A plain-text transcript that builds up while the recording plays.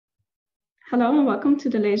Hello and welcome to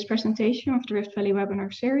the latest presentation of the Rift Valley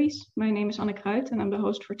webinar series. My name is Anne Kruijt and I'm the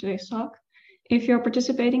host for today's talk. If you're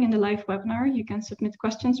participating in the live webinar, you can submit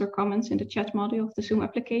questions or comments in the chat module of the Zoom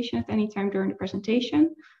application at any time during the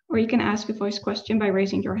presentation, or you can ask a voice question by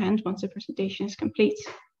raising your hand once the presentation is complete.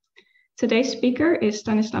 Today's speaker is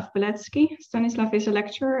Stanislav Beletskiy. Stanislav is a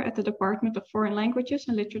lecturer at the Department of Foreign Languages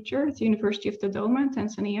and Literature at the University of Dodoma in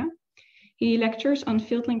Tanzania. He lectures on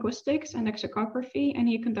field linguistics and lexicography, and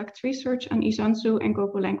he conducts research on Ihanzu and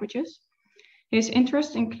Gogo languages. His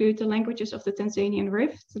interests include the languages of the Tanzanian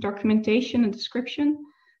Rift, the documentation and description,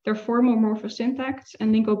 their formal morphosyntax,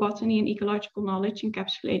 and lingobotany and ecological knowledge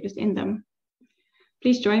encapsulated in them.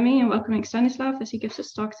 Please join me in welcoming Stanislav as he gives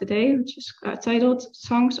his talk today, which is titled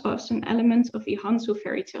Songs as an Element of Ihanzu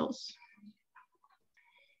Fairy Tales.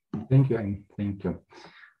 Thank you, Anne. Thank you.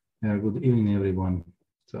 Good evening, everyone.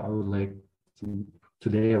 So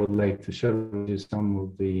today I would like to share with you some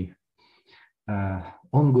of the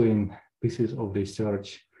ongoing pieces of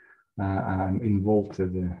research. I'm involved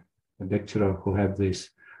as a lecturer who had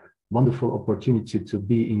this wonderful opportunity to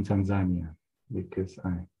be in Tanzania, because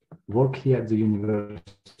I work here at the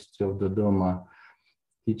University of Dodoma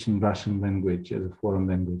teaching Russian language as a foreign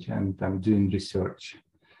language, and I'm doing research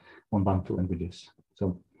on Bantu languages.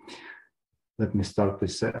 So let me start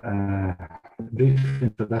with a brief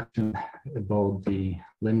introduction about the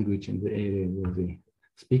language in the area where the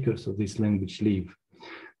speakers of this language live.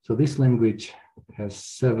 So this language has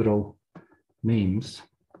several names.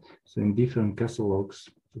 So in different catalogs,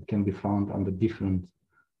 it can be found under different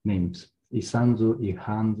names. Ihanzu,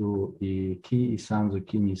 Ihanzu, Ki Ihanzu,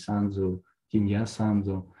 Kin Ihanzu, Kin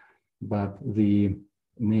Yasanzu. But the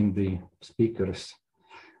name the speakers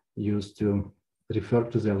used to refer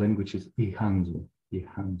to their language is Ihanzu,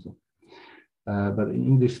 Ihanzu. But in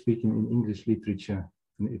English speaking, in English literature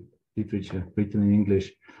written in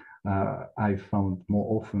English, I found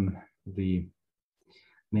more often the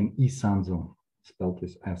name Ihanzu spelled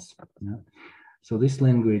with S. Yeah? So this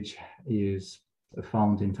language is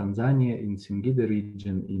found in Tanzania, in Singida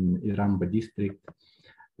region, in Iramba district,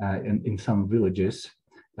 and in some villages.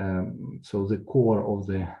 So the core of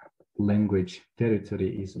the language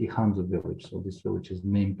territory is Ihanzu village. So this village is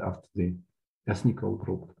named after the ethnical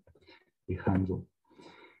group Ihanzu.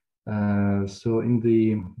 So in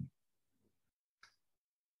the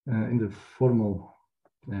formal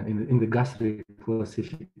in the Gasri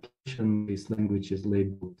classification, this language is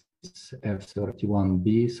labeled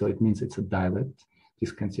F31B, so it means it's a dialect. It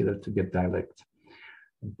is considered to be a dialect,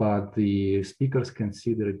 but the speakers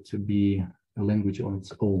consider it to be a language on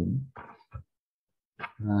its own.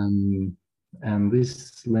 And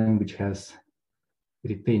this language has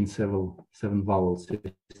retained seven vowel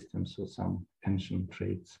systems, so some ancient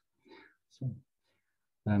traits. So,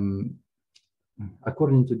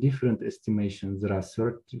 according to different estimations, there are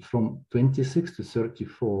from 26 to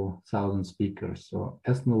 34,000 speakers. So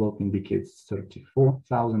Ethnologue indicates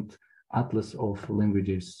 34,000. Atlas of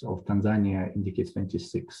Languages of Tanzania indicates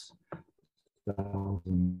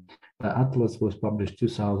 26,000. The Atlas was published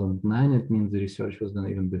 2009. It means the research was done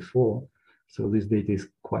even before. So this data is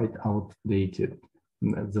quite outdated.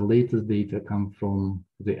 The latest data come from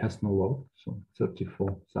the Ethnologue, so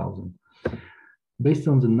 34,000. Based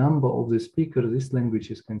on the number of the speakers, this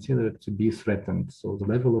language is considered to be threatened. So the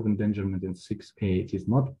level of endangerment in 6A, it is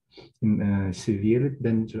not severely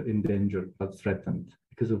endangered, but threatened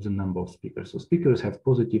because of the number of speakers. So speakers have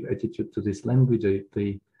positive attitude to this language.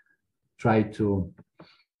 They try to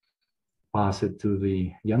pass it to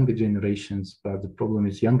the younger generations, but the problem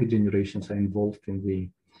is younger generations are involved in the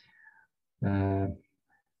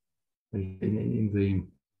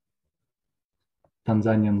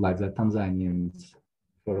Tanzanian life. They're Tanzanians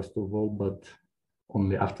first of all, but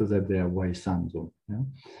only after that they are Waisanzu. Yeah?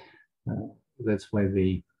 That's why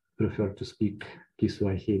they prefer to speak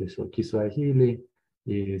Kiswahili. So Kiswahili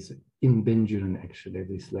is endangering actually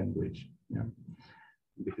this language, yeah?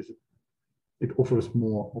 Because it offers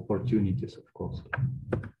more opportunities, of course.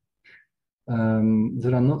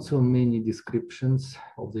 There are not so many descriptions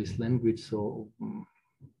of this language. So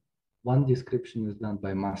one description is done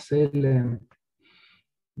by Marcelle,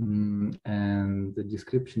 and the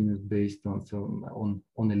description is based on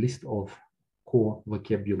a list of core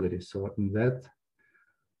vocabulary. So in that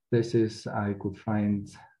places I could find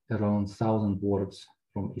around 1,000 words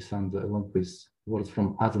from Ihanzu, along with words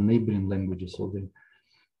from other neighboring languages. So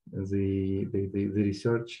the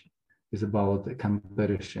research is about a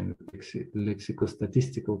comparison,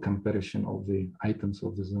 lexico-statistical comparison of the items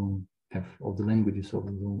of the zone F, of the languages of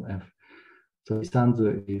the zone F. So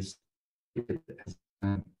Ihanzu is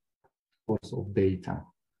a source of data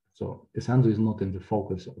So Ihanzu is not in the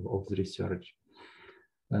focus of the research.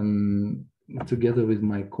 Together with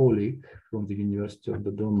my colleague from the University of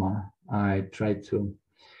Dodoma, I tried to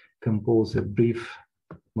compose a brief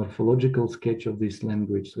morphological sketch of this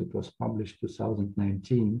language. So it was published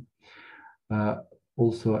 2019.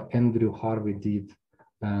 Also, Andrew Harvey did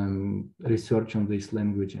research on this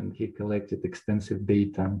language, and he collected extensive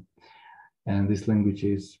data. And this language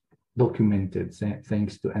is documented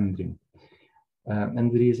thanks to Andrew.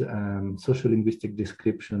 And there is a social-linguistic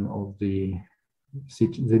description of the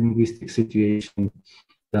linguistic situation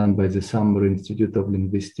done by the Summer Institute of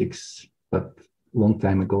Linguistics, but long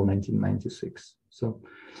time ago, 1996. So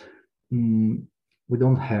we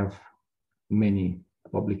don't have many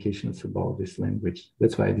publications about this language.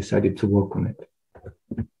 That's why I decided to work on it.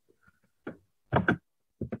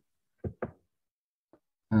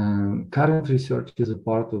 Current research is a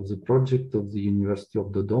part of the project of the University of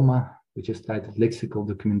Dodoma, which is titled Lexical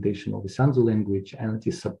Documentation of the Ihanzu Language, and it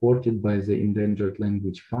is supported by the Endangered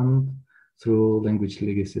Language Fund through Language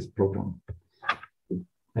Legacies Program.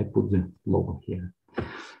 I put the logo here.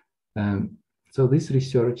 So this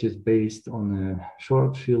research is based on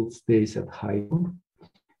short field stays at Ihanzu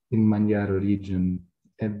in Manyara region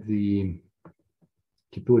at the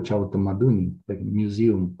Kituo cha Utamaduni, the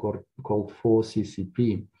museum called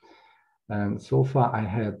 4CCP. So far I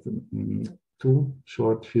had 2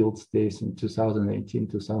 short field stays in 2018,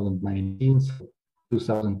 2019. So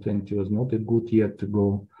 2020 was not a good year to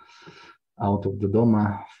go out of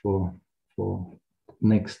Dodoma for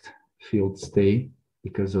next field stay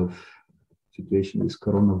because of situation with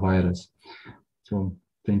coronavirus. So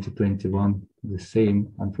 2021, the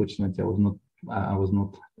same. Unfortunately, I was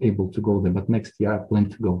not able to go there, but next year I plan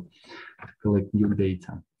to go to collect new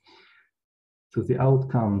data. So the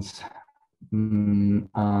outcomes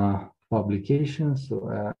are publications, so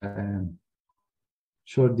a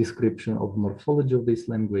short description of morphology of this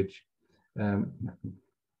language,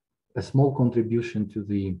 a small contribution to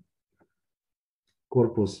the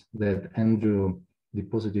corpus that Andrew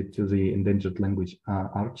deposited to the Endangered Language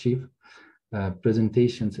Archive,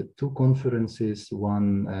 presentations at 2 conferences,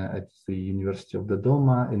 one at the University of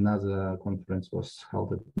Dodoma, another conference was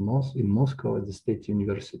held in Moscow at the State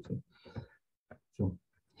University. So,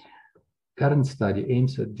 current study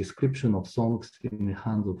aims at description of songs in the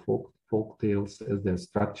hands of folk tales as their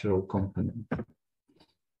structural component.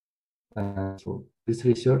 So this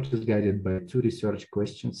research is guided by 2 research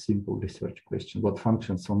questions, simple research questions. What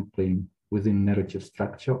function song playing within narrative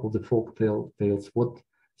structure of the folk tales? What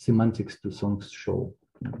semantics do songs show?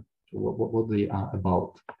 What they are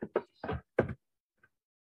about?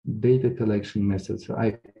 Data collection methods. So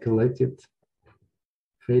I collected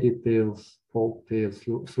fairy tales, folk tales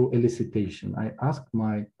through elicitation. I asked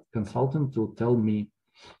my consultant to tell me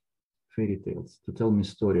fairy tales, to tell me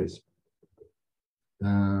stories.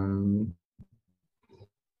 And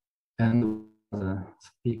the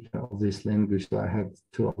speaker of this language, so I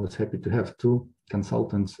was happy to have 2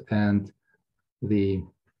 consultants, and the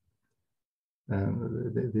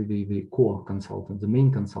core consultant, the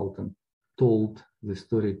main consultant, told the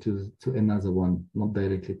story to another one, not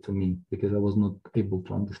directly to me, because I was not able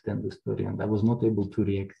to understand the story and I was not able to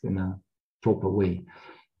react in a proper way.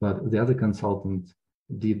 But the other consultant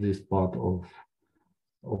did this part of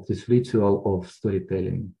this ritual of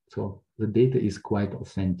storytelling. So the data is quite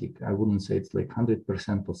authentic. I wouldn't say it's like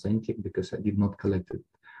 100% authentic because I did not collect it,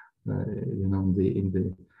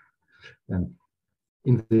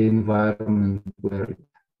 in the environment where it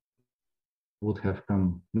would have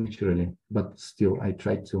come naturally, but still I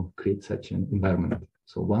tried to create such an environment.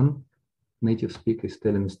 So one native speaker is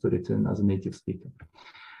telling a story to another native speaker.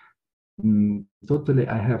 Totally,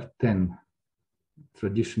 I have 10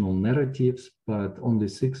 traditional narratives, but only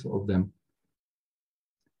 6 of them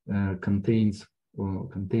contain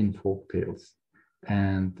folk tales.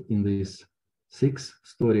 And in these 6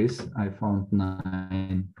 stories, I found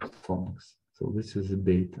 9 songs. So this is the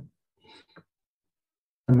data.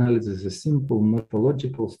 Analysis is simple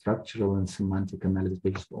morphological, structural, and semantic analysis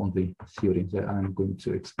based on the theory that I'm going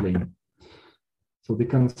to explain. So the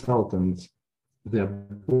consultants, they're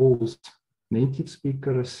both native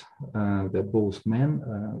speakers, they're both men.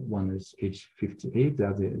 One is age 58, the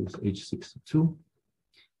other is age 62.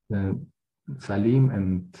 Salim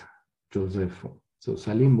and Joseph. So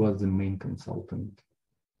Salim was the main consultant.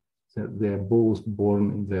 So they're both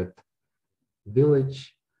born in that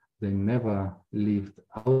village. They never lived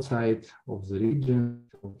outside of the region.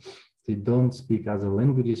 So they don't speak other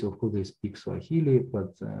languages. Of course, they speak Swahili,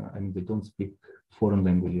 but they don't speak foreign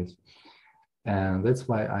languages. And that's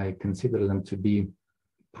why I consider them to be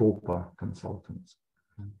proper consultants.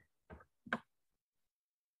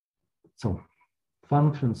 So,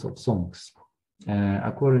 functions of songs.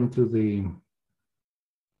 According to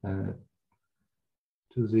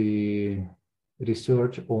the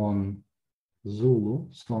research on Zulu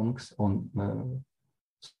songs,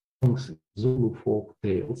 Zulu folk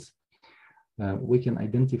tales, we can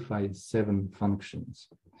identify 7 functions.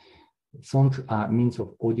 Songs are means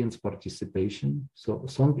of audience participation. So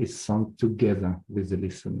song is sung together with the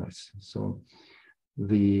listeners. So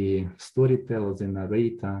the storyteller, the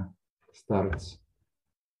narrator, starts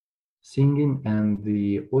singing, and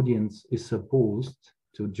the audience is supposed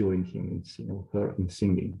to join him or her in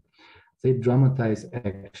singing. They dramatize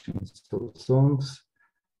actions. So songs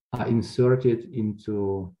are inserted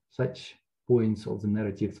into such points of the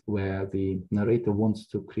narrative where the narrator wants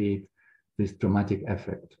to create this dramatic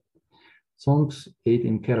effect. Songs aid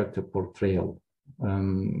in character portrayal.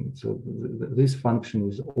 This function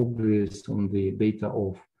is obvious on the data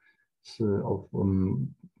of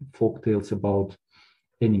folk tales about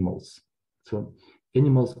animals. So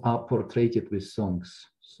animals are portrayed with songs.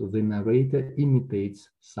 So the narrator imitates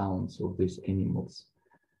sounds of these animals.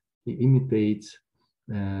 He imitates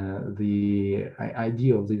the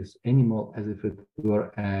idea of this animal as if it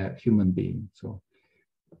were a human being. So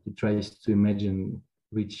he tries to imagine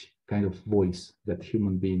which kind of voice that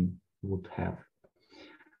human being would have.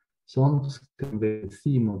 Songs convey the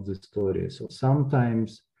theme of the story. So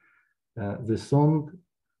sometimes the song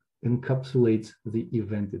encapsulates the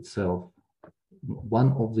event itself,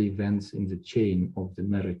 one of the events in the chain of the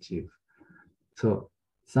narrative. So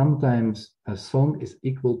sometimes a song is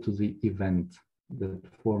equal to the event that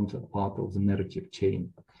forms a part of the narrative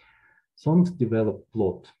chain. Songs develop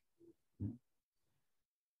plot.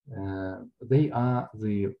 They are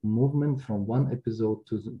the movement from one episode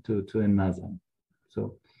to another.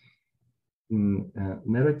 So in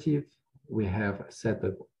narrative, we have a set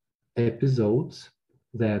of episodes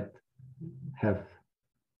that have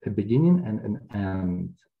a beginning and an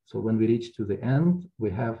end. So when we reach to the end,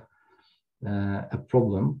 we have a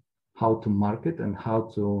problem, how to market and how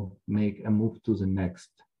to make a move to the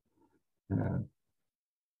next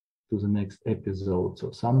episode.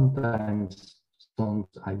 So sometimes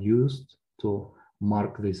songs are used to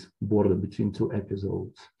mark this border between 2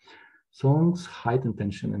 episodes. Songs heighten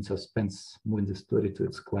tension and suspense, moving the story to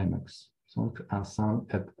its climax. Songs are sung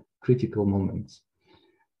at critical moments.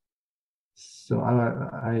 So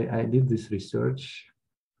I did this research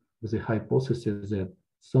with the hypothesis that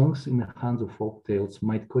songs in Ihanzu folk tales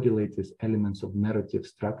might correlate with elements of narrative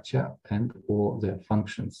structure and or their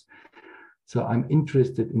functions. So I'm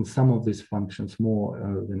interested in some of these functions more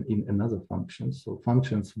than in another functions. So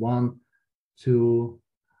functions 1, 2,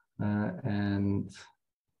 and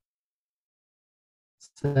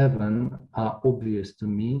 7 are obvious to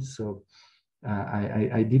me. So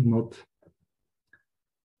I did not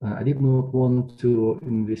want to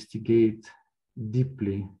investigate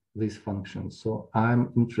deeply these functions. So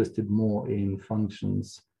I'm interested more in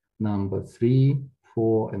functions number 3,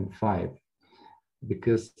 4, and 5,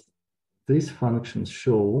 because these functions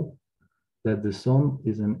show that the song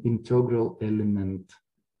is an integral element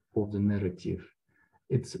of the narrative.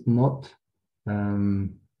 It's not,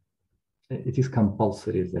 it is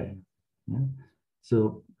compulsory there. Yeah?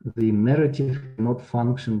 So the narrative cannot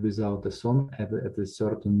function without a song at a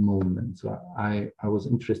certain moment. So I was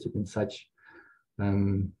interested in such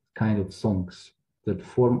kind of songs that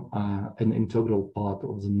form an integral part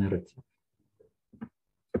of the narrative.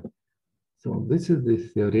 So this is the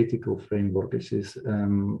theoretical framework. This is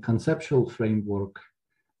conceptual framework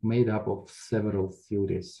made up of several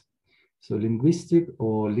theories. So linguistic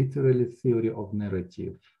or literary theory of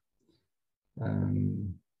narrative,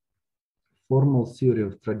 formal theory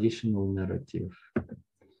of traditional narrative,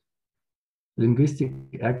 linguistic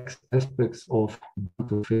aspects of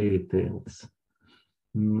fairy tales.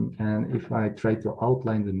 And if I try to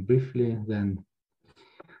outline them briefly, then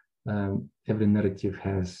every narrative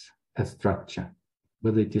has a structure.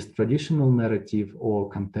 Whether it is traditional narrative or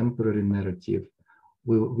contemporary narrative,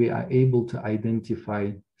 we are able to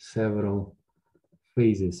identify several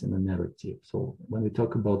phases in a narrative. So when we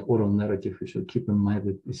talk about oral narrative, we should keep in mind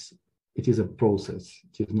that it is a process.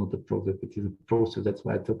 It is not a project, it is a process. That's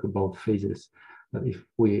why I talk about phases. But if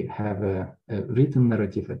we have a written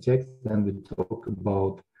narrative, a text, then we talk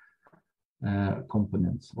about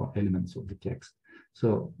components or elements of the text.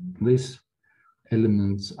 So these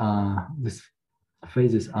phases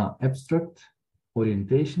are abstract,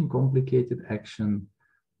 orientation, complicated, action,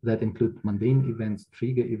 that include mundane events,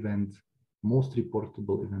 trigger event, most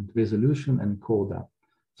reportable event, resolution, and coda.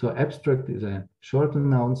 So abstract is a short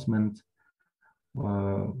announcement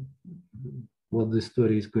what the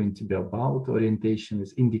story is going to be about. Orientation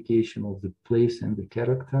is indication of the place and the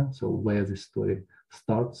character, so where the story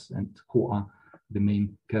starts and who are the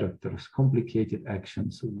main characters. Complicated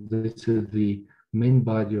action, so this is the main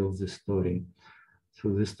body of the story. So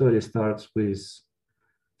the story starts with something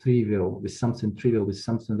trivial, with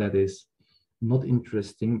something that is not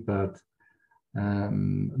interesting, but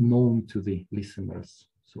known to the listeners.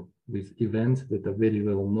 So with events that are very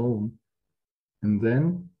well known, and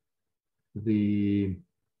then the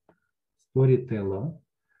storyteller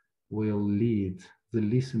will lead the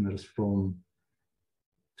listeners from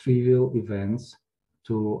trivial events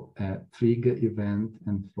to a trigger event,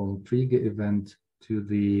 and from trigger event to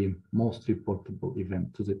the most reportable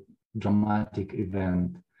event, to the dramatic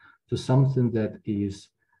event, to something that is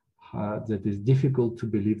difficult to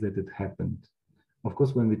believe that it happened. Of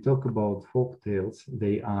course, when we talk about folk tales,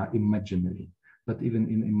 they are imaginary, but even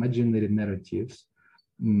in imaginary narratives,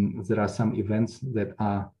 there are some events that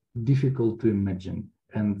are difficult to imagine,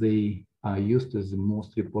 and they are used as the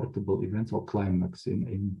most reportable events or climax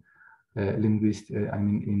in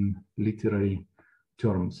literary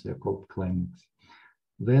terms. They're called climax.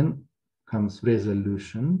 Then comes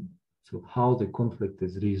resolution, so how the conflict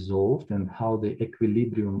is resolved and how the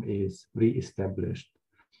equilibrium is re-established.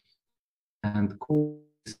 And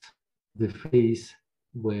the phase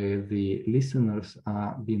where the listeners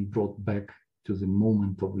are being brought back to the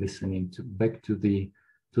moment of listening, back to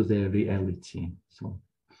their reality. So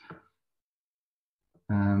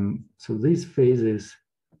these phases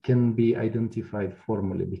can be identified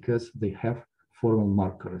formally because they have formal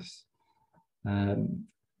markers.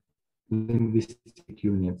 Linguistic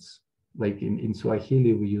units, like in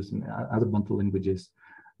Swahili, we use, in other Bantu languages,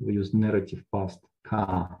 we use narrative past,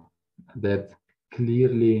 ka, that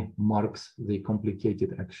clearly marks the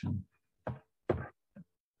complicated action.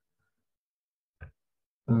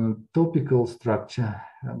 Topical structure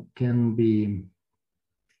can be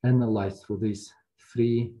analyzed through these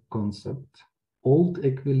three concepts: old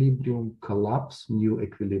equilibrium, collapse, new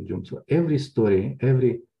equilibrium. So every story,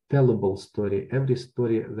 every tellable story, every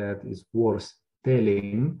story that is worth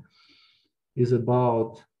telling is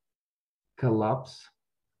about collapse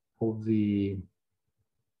of the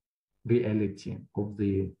reality, of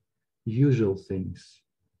the usual things,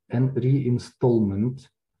 and reinstallment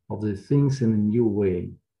of the things in a new way.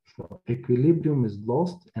 So equilibrium is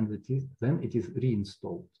lost, and then it is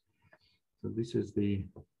reinstalled. So this is the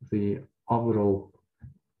overall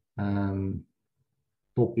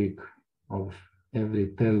topic of every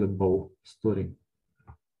tellable story.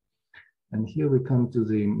 And here we come to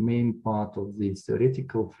the main part of the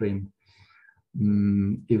theoretical frame.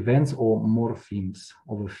 Events or morphemes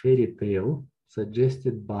of a fairy tale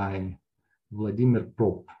suggested by Vladimir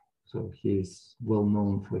Prop. So he is well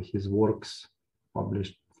known for his works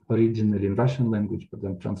published originally in Russian language, but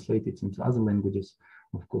then translated into other languages,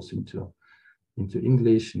 of course, into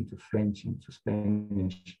English, into French, into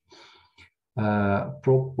Spanish.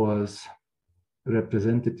 Prop was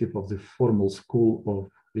representative of the formal school of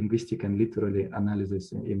linguistic and literary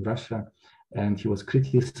analysis in Russia, and he was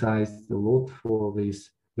criticized a lot for this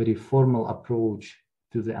very formal approach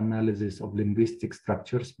to the analysis of linguistic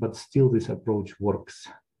structures, but still this approach works.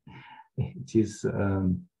 It is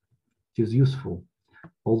useful,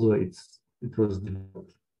 although it was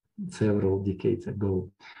developed several decades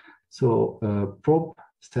ago. So Prop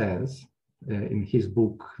says in his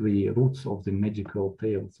book, The Roots of the Magical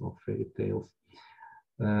Tales or Fairy Tales,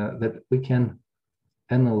 that we can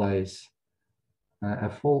analyze a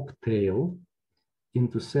folk tale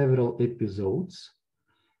into several episodes,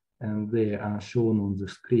 and they are shown on the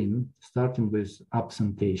screen, starting with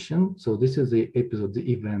absentation. So this is the episode,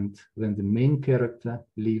 the event when the main character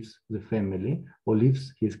leaves the family or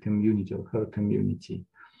leaves his community or her community.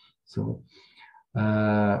 So,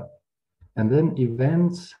 and then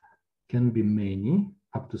events can be many,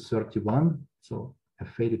 up to 31. So a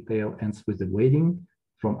fairy tale ends with the wedding,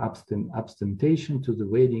 from abstentation to the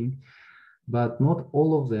wedding, but not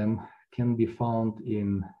all of them can be found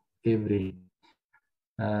in every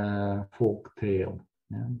folk tale.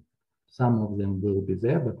 Yeah? Some of them will be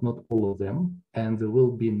there, but not all of them, and there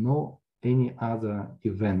will be any other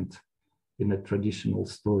event in a traditional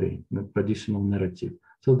story, in a traditional narrative.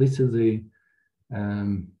 So this is the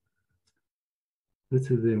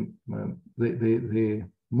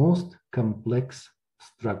most complex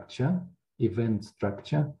structure, event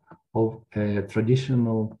structure of a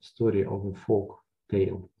traditional story of a folk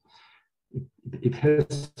tale. It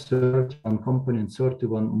has 31 components,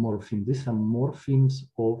 31 morphemes. These are morphemes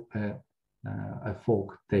of a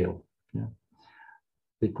folk tale. Yeah.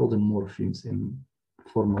 They call them morphemes in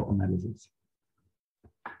formal analysis.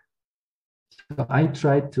 So I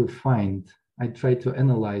tried to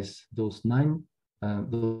analyze those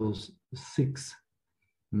six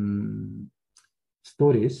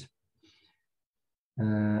stories.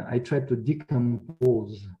 I tried to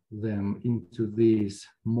decompose them into these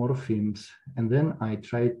morphemes, and then I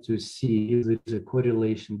tried to see if there's a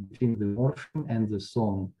correlation between the morpheme and the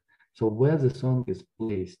song. So where the song is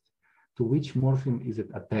placed, to which morpheme is it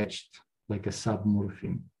attached, like a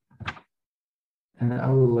submorpheme. And I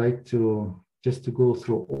would like to just to go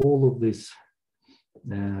through all of these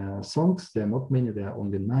songs. There are not many, there are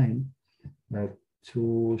only 9,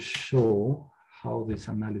 to show how this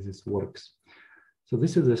analysis works. So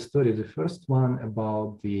this is a story, the first one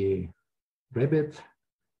about the rabbit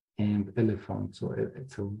and elephant. So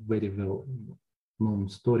it's a very well-known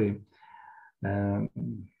story.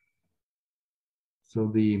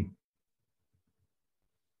 So the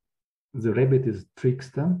rabbit is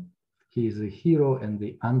trickster. He is a hero and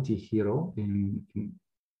the anti-hero in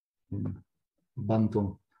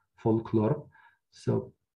Bantu folklore.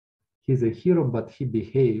 So he's a hero, but he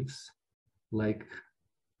behaves like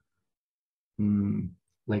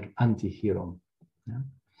anti-hero. Yeah?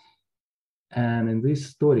 And in this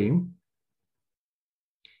story,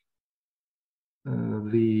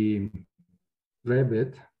 the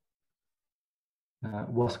rabbit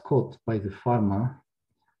was caught by the farmer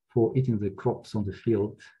for eating the crops on the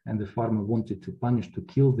field, and the farmer wanted to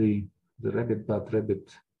kill the rabbit, but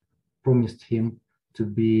rabbit promised him to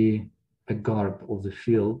be a guard of the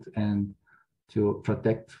field and to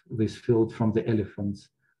protect this field from the elephants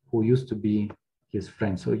who used to be his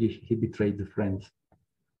friends. So he betrayed the friends.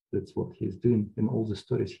 That's what he's doing in all the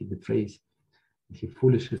stories. He betrays, he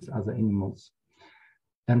foolishes other animals.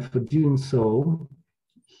 And for doing so,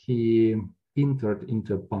 he entered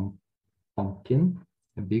into a pumpkin,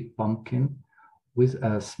 a big pumpkin with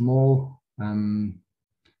a small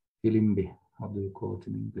filimbi. How do you call it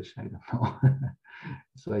in English? I don't know.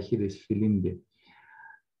 So I hear this filimbi.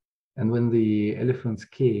 And when the elephants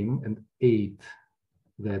came and ate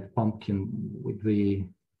that pumpkin with the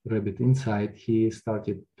rabbit inside, he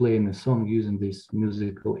started playing a song using this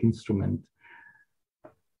musical instrument.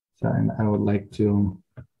 So, and I would like to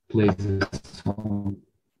play this song.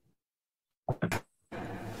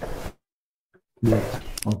 Flute.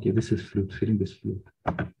 Okay, this is flute, filimbi is flute.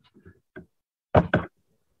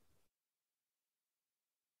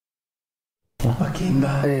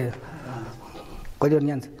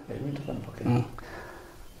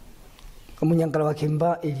 Kamunyangala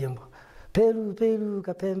wakimba ilyambo Peru Peru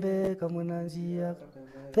kapembe kamunanzia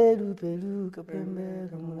Peru Peru kapembe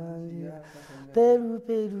kamunanzia Peru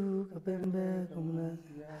Peru kapembe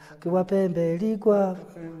kamunanzia Kiwapembe ligwa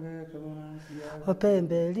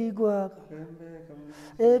wapembe ligwa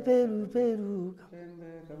Peru Peru kapembe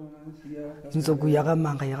kamunanzia Nzoku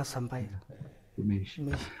yakamanga yakasambaira.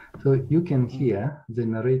 So you can hear the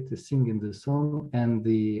narrator singing the song and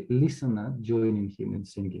the listener joining him in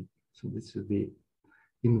singing. So this is the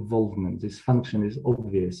involvement. This function is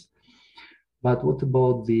obvious. But what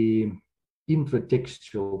about the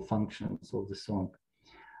intratextual functions of the song?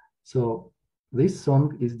 So this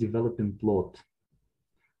song is developing plot.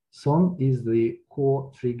 Song is the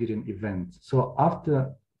core triggering event. So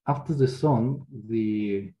after the song,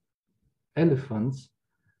 the elephants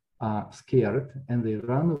are scared and they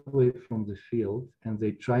run away from the field and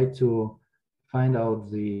they try to find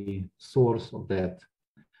out the source of that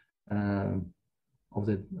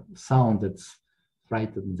sound that's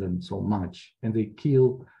frightened them so much, and they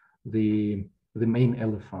kill the main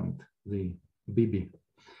elephant, the baby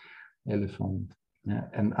elephant.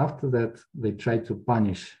 And after that, they try to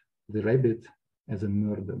punish the rabbit as a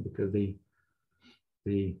murder because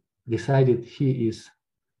they decided he is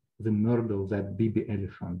the murder of that baby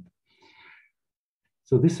elephant.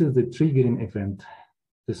 So this is the triggering event.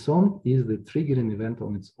 The song is the triggering event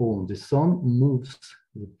on its own. The song moves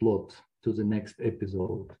the plot to the next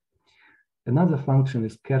episode. Another function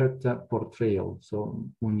is character portrayal. So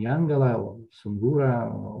Munyangala or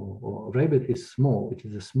Sungura or rabbit is small. It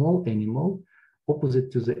is a small animal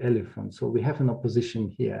opposite to the elephant. So we have an opposition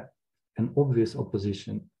here, an obvious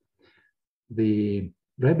opposition. The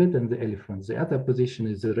rabbit and the elephant. The other position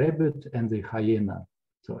is the rabbit and the hyena.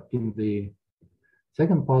 So in the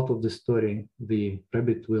second part of the story, the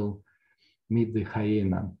rabbit will meet the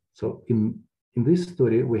hyena. So in this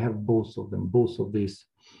story, we have both of them, both of these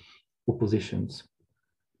oppositions.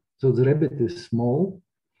 So the rabbit is small,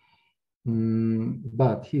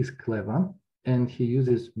 but he's clever and he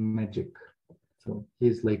uses magic. So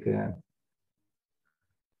he's like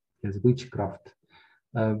his witchcraft,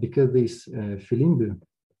 because this filimbi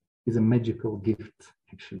is a magical gift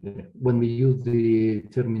actually, when we use the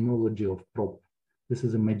terminology of prop. This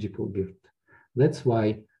is a magical gift. That's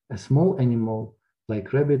why a small animal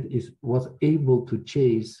like rabbit was able to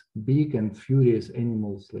chase big and furious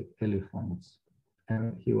animals like elephants.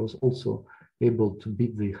 And he was also able to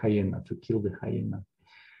beat the hyena, to kill the hyena.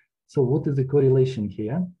 So what is the correlation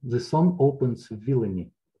here? The song opens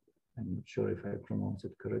villainy. I'm not sure if I pronounce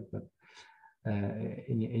it correct, but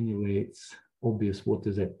anyway, it's obvious what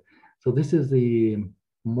is it. So this is the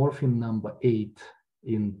morpheme number 8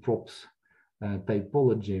 in props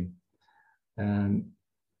typology.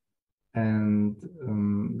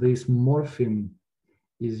 This morpheme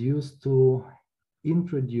is used to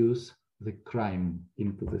introduce the crime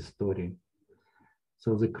into the story.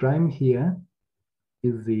 So the crime here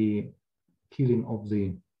is the killing of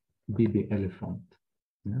the baby elephant.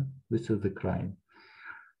 Yeah? This is the crime.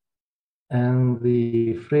 And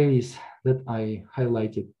the phrase that I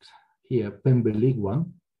highlighted here, Pembeligwa,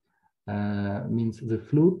 means the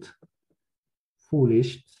flute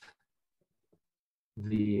foolished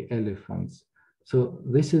the elephants. So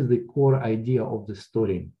this is the core idea of the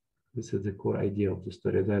story. This is the core idea of the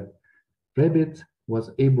story, that rabbit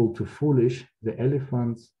was able to foolish the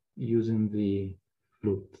elephants using the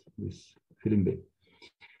flute, this filimbe.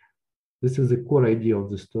 This is the core idea of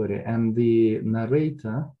the story. And the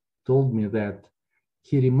narrator told me that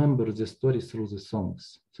he remembers the story through the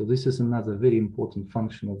songs. So this is another very important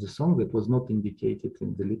function of the song that was not indicated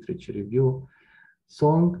in the literature review.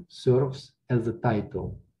 Song serves as a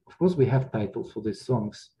title. Of course, we have titles for the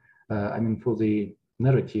songs, for the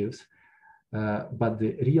narratives, but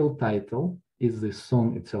the real title is the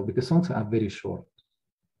song itself, because songs are very short.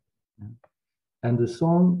 And the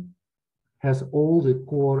song has all the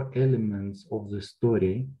core elements of the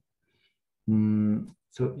story.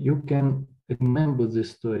 So you can remember the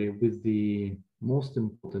story with the most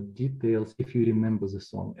important details if you remember the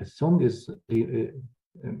song. A song is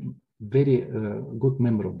very good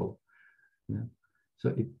memorable. Yeah.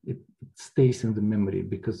 So it stays in the memory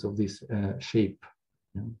because of this shape,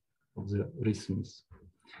 of the rhythms.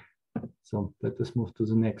 So let us move to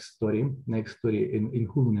the next story. Next story in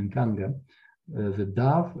Hulun and Kanga, the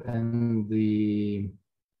dove and the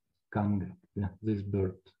Kanga, this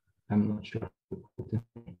bird. I'm not sure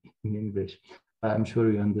in English. I'm sure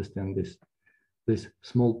you understand this. This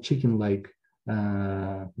small chicken-like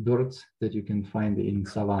birds that you can find in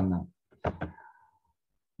savanna.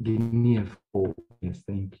 Guinea fowl. Yes,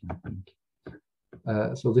 thank you. Thank you.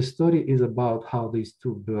 So the story is about how these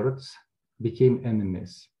two birds became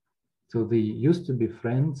enemies. So they used to be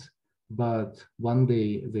friends, but one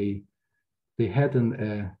day they had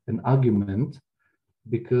an argument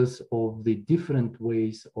because of the different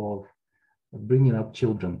ways of bringing up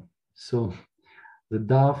children. So the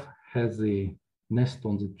dove has the nest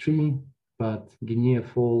on the tree, but Guinea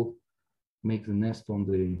fowl makes the nest on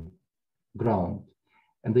the ground.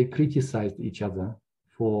 And they criticized each other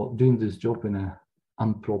for doing this job in an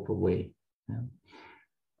improper way. Yeah.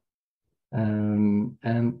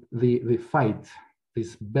 And the fight,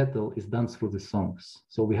 this battle is done through the songs.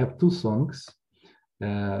 So we have two songs,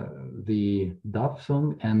 the dove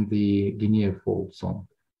song and the Guinea fowl song.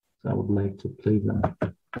 So I would like to play them.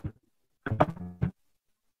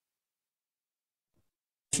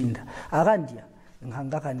 Agandia,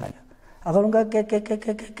 Ngandakandia. Agalunga ke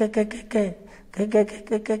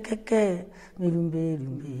mirumbe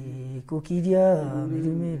kukidia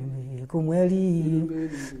mirumbe kumweli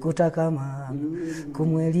kutakama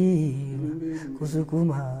kumweli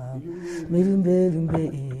kusukuma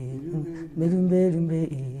mirumbe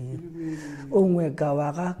onweka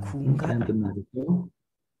wakakunga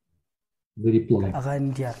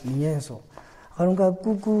agandia mienso agalunga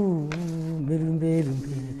kuku mirumbe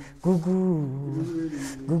kuku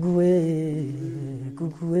kukuwe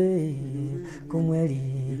kumweli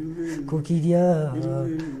kukidia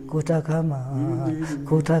kutakama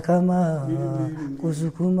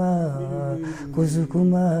kusukuma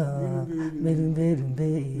mirumbe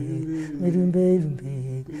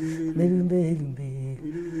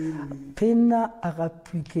pena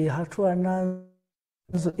akapike hatwana.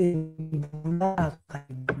 So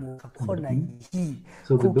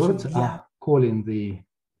the birds are calling the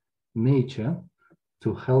nature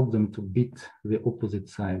to help them to beat the opposite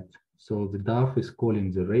side. So the dove is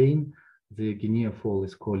calling the rain, the Guinea fowl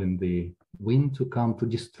is calling the wind to come to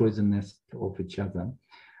destroy the nest of each other.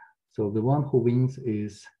 So the one who wins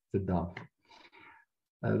is the dove.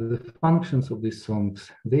 The functions of these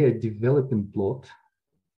songs, they are developing plot,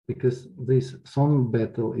 because this song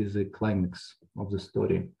battle is a climax of the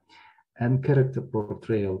story, and character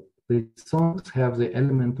portrayal. The songs have the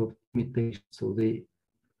element of imitation, so they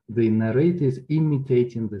the narrator is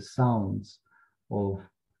imitating the sounds of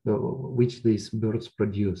which these birds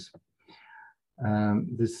produce.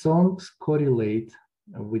 The songs correlate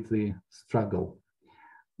with the struggle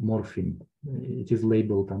morpheme. It is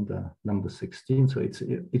labeled under number 16, so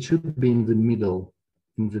it should be in the middle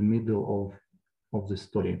of the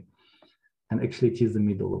story. And actually it is the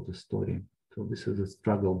middle of the story. So this is a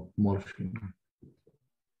struggle morpheme.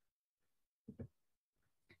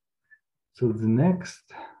 So the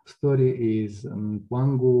next story is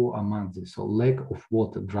Wangu Amadzi, so lack of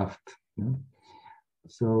water, drought. Yeah?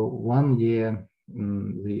 So one year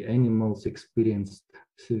the animals experienced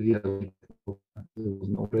severe lack of water. There was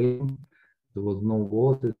no rain, there was no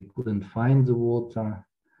water, they couldn't find the water,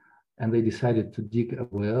 and they decided to dig a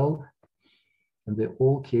well, and they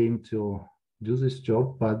all came to do this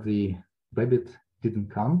job, but the rabbit didn't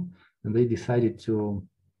come, and they decided to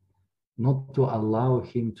not to allow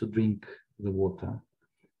him to drink the water.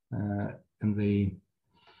 And they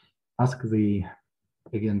asked the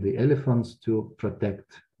elephants to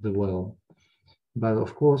protect the well. But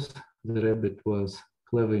of course, the rabbit was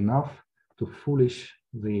clever enough to foolish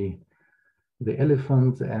the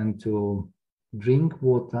elephant and to drink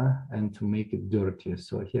water and to make it dirty.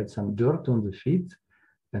 So he had some dirt on the feet,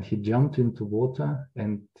 and he jumped into water,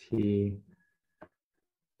 and the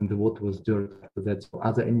water was dirt. So that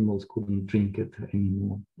other animals couldn't drink it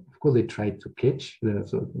anymore. Of course, they tried to catch the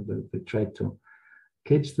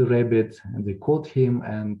rabbit, and they caught him,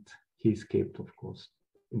 and he escaped. Of course,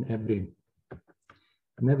 in every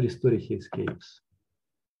story he escapes.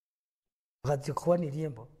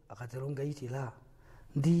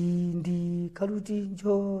 Ndi kaluti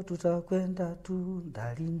njo tutakwenda tu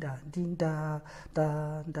ndalinda ndinda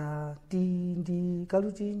da ndi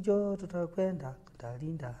kaluti njo tutakwenda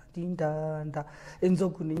ndalinda ndinda nda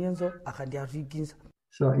enzoku ninyenzo akandiaviginza.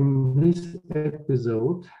 So in this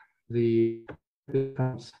episode, the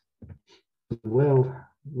comes well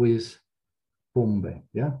with pombe,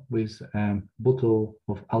 yeah, with a bottle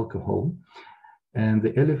of alcohol, and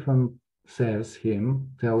the elephant tells him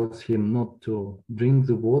not to drink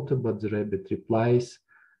the water, but the rabbit replies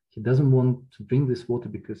he doesn't want to drink this water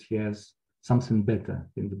because he has something better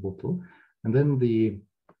in the bottle. And then the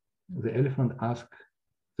elephant asks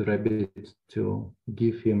the rabbit to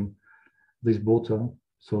give him this bottle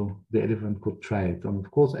so the elephant could try it. And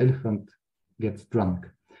of course, elephant gets drunk.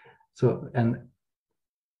 So, and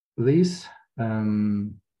this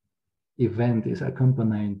event is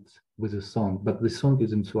accompanied with a song, but the song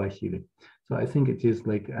is in Swahili. So I think it is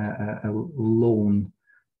like a lone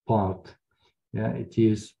part. Yeah, it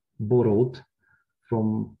is borrowed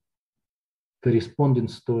from corresponding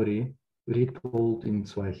story retold in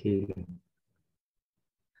Swahili.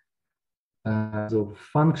 The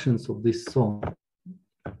functions of this song,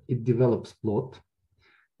 it develops plot.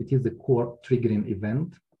 It is the core triggering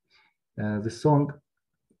event. The song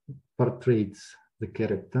portrays the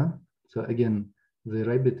character. So again, the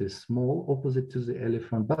rabbit is small, opposite to the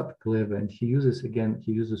elephant, but clever, and he uses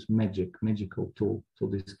magical tool. So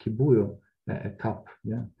this kibuyo, a cup,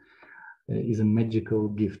 yeah, is a magical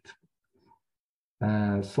gift.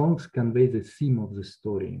 Songs convey the theme of the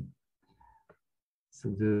story. So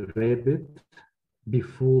the rabbit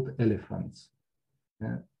befooled elephants.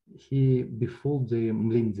 He befooled the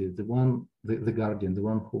mlinzi, the guardian, the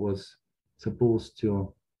one who was supposed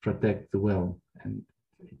to protect the well, and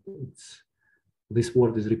this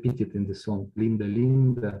word is repeated in the song, Linda,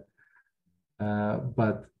 Linda,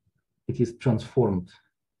 but it is transformed.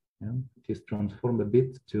 Yeah? It is transformed a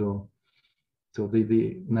bit so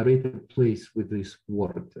the narrator plays with this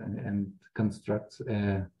word and constructs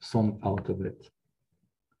a song out of it.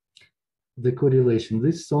 The correlation,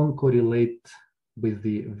 this song correlates with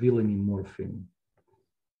the villainy morpheme.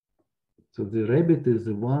 So the rabbit is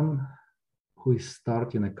the one who is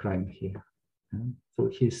starting a crime here. Yeah? So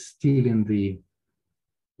he's stealing the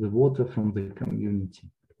water from the community.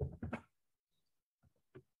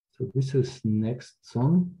 So this is next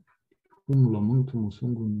song.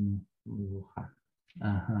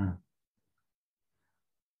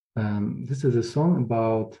 This is a song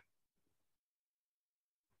about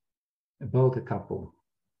a couple,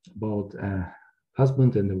 about a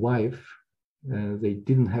husband and a wife. They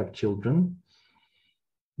didn't have children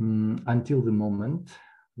until the moment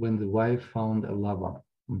when the wife found a lover,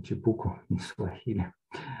 Mchipuko in Swahili.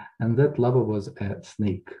 And that lover was a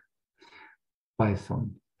snake,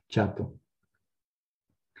 python, chato.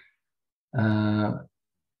 And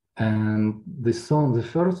the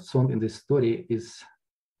first song in this story is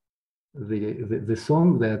the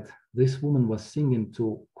song that this woman was singing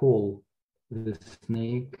to call the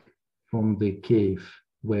snake from the cave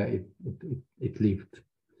where it lived.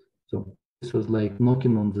 So this was like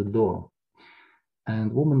knocking on the door.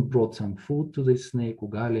 And woman brought some food to this snake,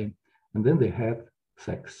 ugali, and then they had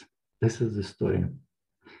sex. This is the story.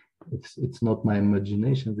 It's not my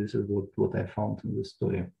imagination. This is what I found in the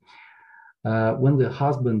story. When the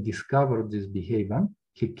husband discovered this behavior,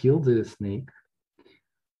 he killed the snake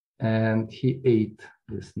and he ate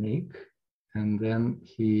the snake, and then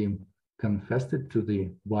he confessed it to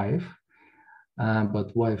the wife,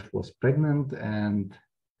 but wife was pregnant and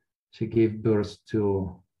she gave birth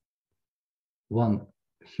to one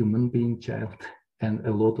human being child and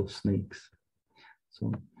a lot of snakes.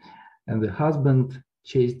 So, and the husband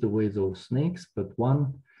chased away those snakes, but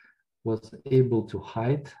one was able to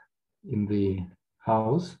hide in the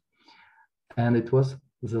house, and it was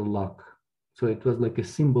the luck. So it was like a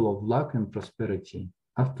symbol of luck and prosperity.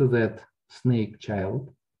 After that, snake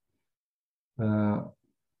child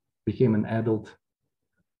became an adult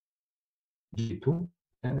Jitu,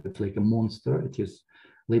 and it's like a monster. It is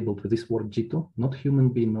labeled with this word Jitu, not human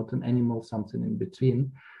being, not an animal, something in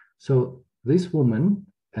between. So this woman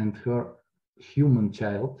and her human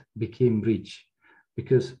child became rich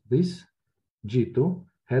because this Jitu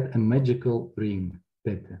had a magical ring,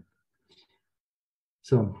 Pete.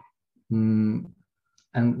 So, and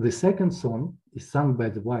the second song is sung by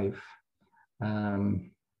the wife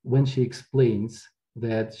when she explains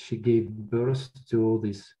that she gave birth to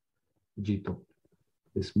this Jitu,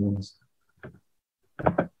 this monster.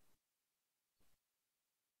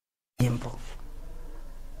 Tiempo.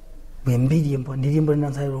 Bembi tiempo, ni tiempo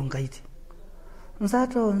na sairo ngaiti.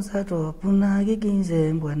 Nsato puna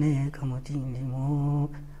giginze mbwane kamutindi mo.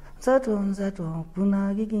 Nsato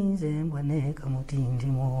puna giginze mbwane kamutindi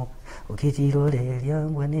mo. Ukitiro lelia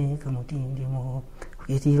mbwane kamutindi mo.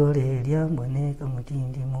 Ukitiro lelia mbwane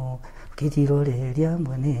kamutindi mo. Ukitiro lelia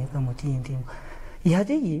mbwane kamutindi mo.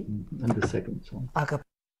 Ihati. And the second song.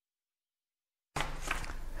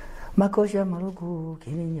 Makosha malugu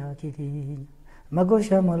kirinya kirinya.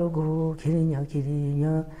 Magosha malugu kirinya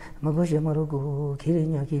kirinya. Magosha malugu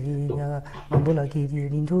kirinya kirinya. Mambula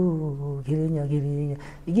kirinindu kirinya kirinya.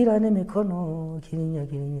 Igirane mikono kirinya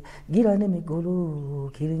kirinya. Girane migulu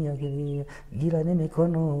kirinya kirinya. Girane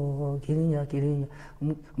mikono kirinya kirinya.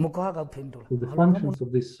 Mukaga pendula. So the functions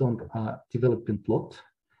of this song are developed in plot.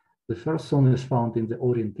 The first song is found in the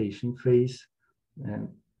orientation phase and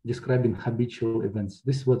describing habitual events.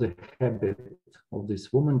 This was a habit of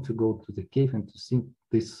this woman to go to the cave and to sing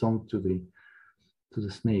this song to the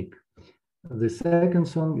snake. The second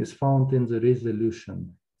song is found in the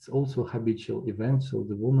resolution. It's also a habitual event, so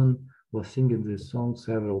the woman was singing this song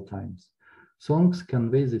several times. Songs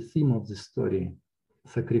convey the theme of the story,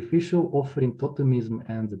 sacrificial offering, totemism,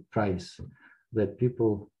 and the price that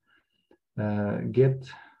people get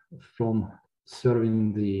from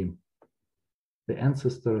serving the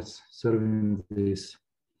ancestors, serving these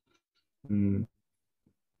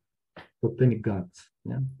totemic gods.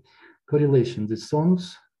 Yeah? Correlation. The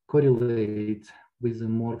songs correlate with the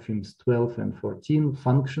morphemes 12 and 14.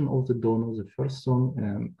 Function of the donor, the first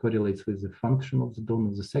song correlates with the function of the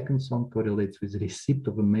donor. The second song correlates with the receipt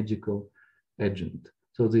of a magical agent.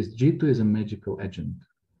 So this Jitu is a magical agent.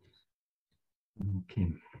 Okay.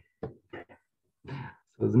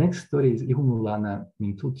 So the next story is Ihumulana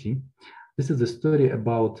Mintuti. This is a story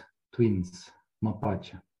about twins,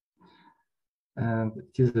 Mapache. And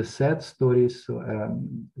it is a sad story. So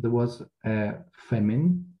there was a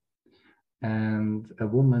famine, and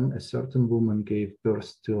a certain woman gave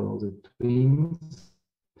birth to the twins,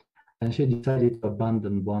 and she decided to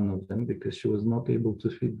abandon one of them because she was not able to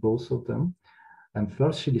feed both of them. And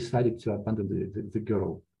first she decided to abandon the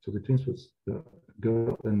girl. So the twins was the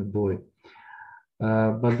girl and the boy.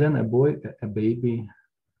 But then a baby,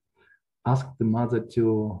 asked the mother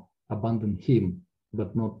to abandon him,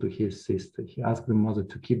 but not to his sister. He asked the mother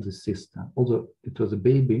to keep the sister. Although it was a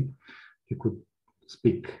baby, he could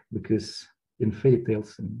speak, because in fairy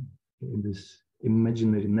tales, in these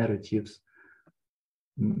imaginary narratives,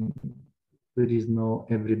 there is no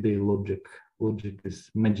everyday logic. Logic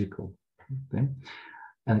is magical, okay?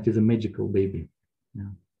 And it is a magical baby.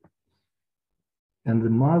 Yeah. And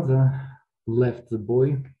the mother left the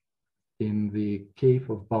boy in the cave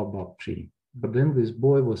of baobab tree. But then this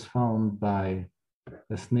boy was found by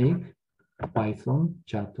a snake, a python,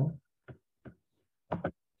 chato,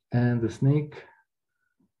 and the snake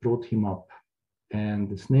brought him up. And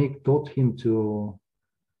the snake taught him to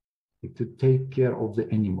take care of the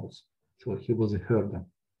animals. So he was a herder.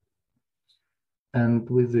 And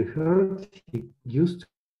with the herd, he used to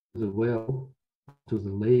the well, to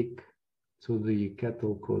the lake, so the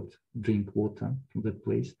cattle could drink water from that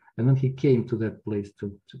place. And when he came to that place,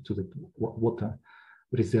 to the water,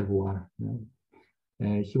 reservoir.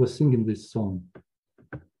 He was singing this song.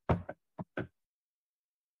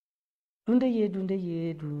 Dunde ye, dunde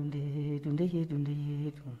ye, dunde, dunde ye, dunde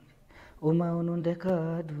ye, dunde. Oma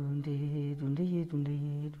onondeka, dunde, dunde ye, dunde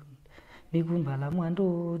ye, dunde. Migumbala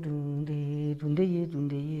mwando, dunde, dunde ye,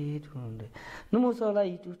 dunde ye, dunde. Numusola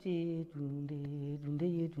itute, dunde, dunde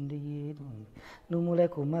ye, dunde ye, dunde.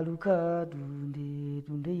 Numuleko maluka, dunde,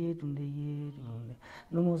 dunde ye, dunde ye, dunde.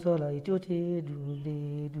 Numusola itute,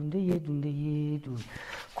 dunde, dunde ye, dunde ye, dunde.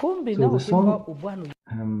 Kumbe So na the song ubwanu.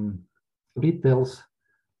 retells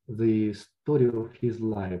the story of his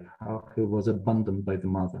life, how he was abandoned by the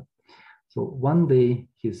mother. So one day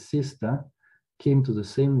his sister came to the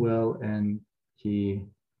same well, and she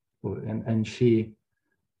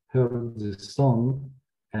heard the song,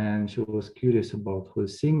 and she was curious about who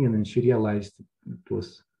was singing, and she realized it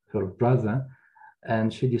was her brother,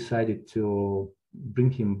 and she decided to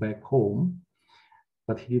bring him back home,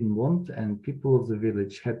 but he didn't want, and people of the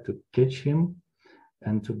village had to catch him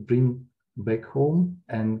and to bring back home,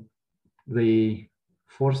 and they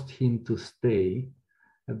forced him to stay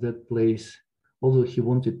at that place. Although he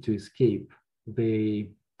wanted to escape,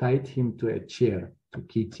 they tied him to a chair, to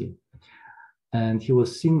kitty, and he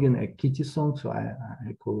was singing a kitty song, so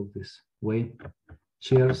I call it this way,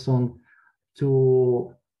 chair song,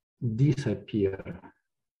 to disappear.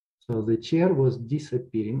 So the chair was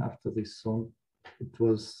disappearing after this song. It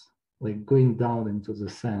was like going down into the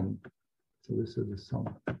sand. So this is the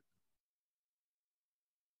song.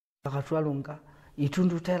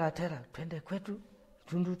 Itundu tera tera twende kwetu,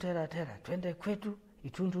 itundu tera tera twende kwetu,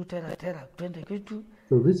 itundu tera tera twende kwetu.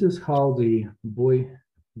 So this is how the boy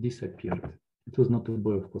disappeared. It was not a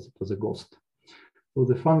boy, of course, it was a ghost. So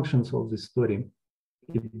the functions of the story,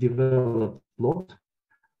 it developed a lot.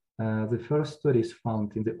 The first story is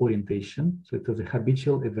found in the orientation. So it was a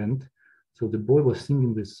habitual event. So the boy was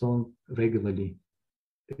singing this song regularly.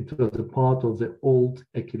 It was a part of the old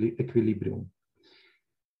equilibrium.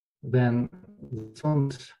 Then the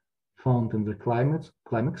songs found in the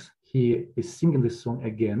climax, he is singing this song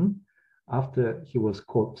again after he was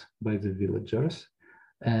caught by the villagers.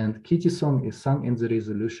 And kitty song is sung in the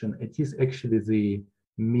resolution. It is actually the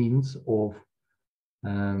means of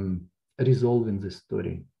resolving the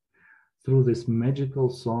story. Through this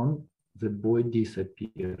magical song, the boy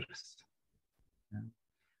disappears.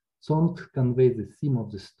 Songs convey the theme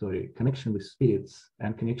of the story, connection with spirits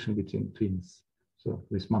and connection between twins. So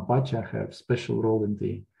this Mapacha have special role in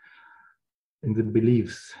the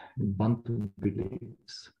beliefs, in Bantu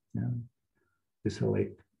beliefs. Yeah. These are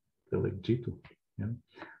like Jitu. Yeah.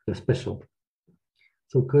 They're special.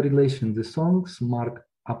 So correlation, the songs mark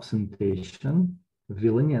absentation,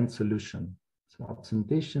 villainy, and solution. So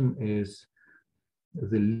absentation is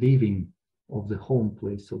the leaving of the home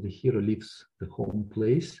place. So the hero leaves the home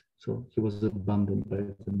place. So he was abandoned by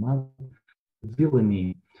the mother.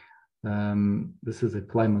 Villainy, this is the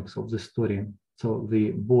climax of the story. So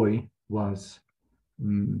the boy was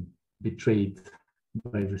betrayed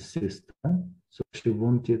by the sister. So she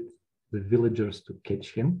wanted the villagers to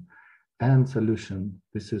catch him. And solution,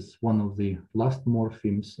 this is one of the last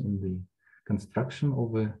morphemes in the construction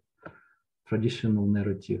of a traditional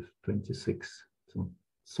narrative 26. So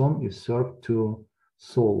song is served to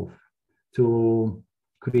solve, to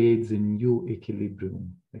create the new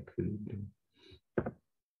equilibrium.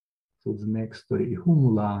 So the next story,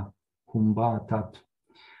 Ihumula Humba Tat.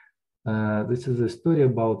 This is a story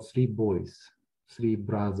about three boys, three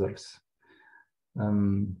brothers.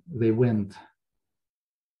 They went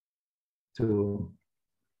to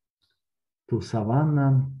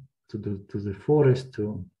savannah, to the forest,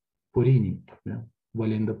 to Purini,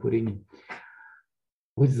 Valinda Purini,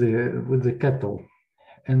 with the cattle,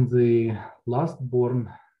 and the last born,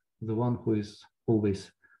 the one who is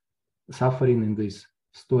always suffering in these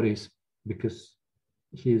stories, because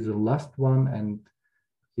he is the last one and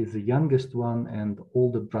he's the youngest one, and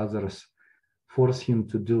all the brothers force him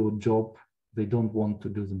to do a job they don't want to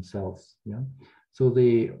do themselves. Yeah, so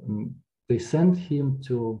they sent him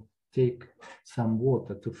to take some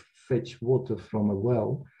water, to fetch water from a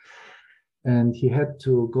well, and he had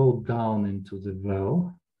to go down into the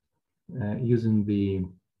well using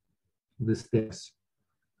the steps.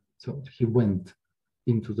 So he went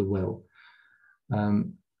into the well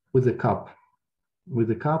with a cup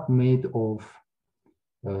made of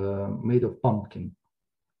pumpkin,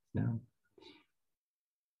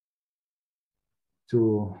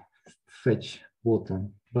 to fetch water.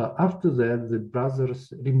 But after that, the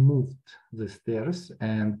brothers removed the stairs,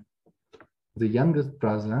 and the youngest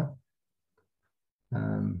brother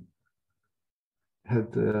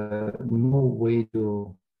had no way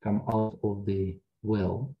to come out of the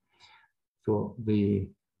well. So the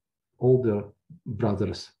older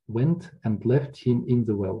brothers went and left him in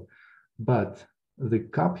the well. But the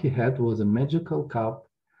cup he had was a magical cup,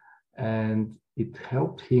 and it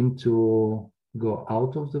helped him to go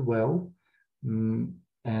out of the well.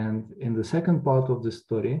 And in the second part of the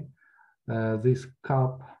story, this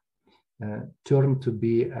cup turned to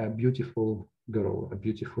be a beautiful girl, a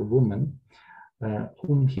beautiful woman,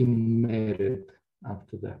 whom he married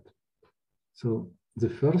after that. So the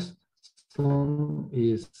first song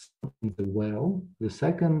is in the well. The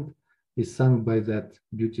second is sung by that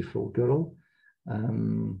beautiful girl.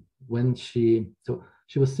 When she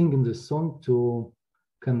was singing the song to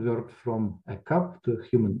convert from a cup to a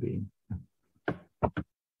human being.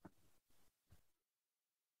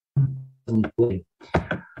 Doesn't play,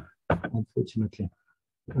 unfortunately.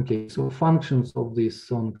 Okay, so functions of these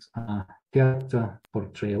songs are character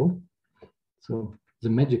portrayal. So the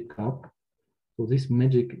magic cup. So this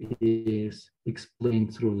magic is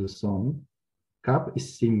explained through the song. Cup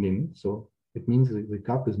is singing, so it means that the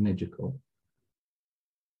cup is magical.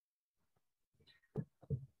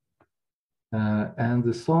 And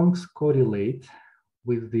the songs correlate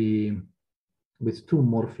with two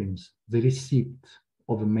morphemes: the receipt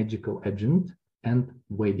of a magical agent and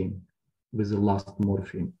wedding, with the last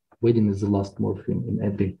morpheme. Wedding is the last morpheme in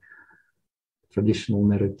every traditional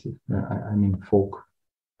narrative. I mean folk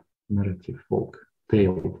narrative, folk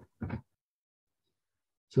tale.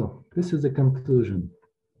 So this is the conclusion.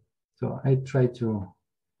 So I try to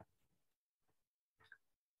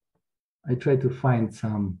find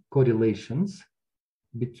some correlations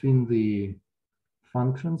between the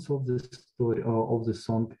functions of the story or of the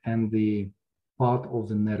song and the part of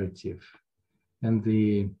the narrative and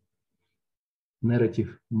the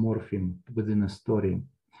narrative morpheme within a story.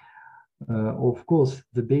 Of course,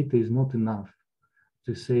 the data is not enough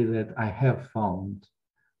to say that I have found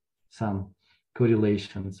some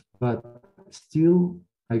correlations, but still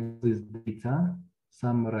I got this data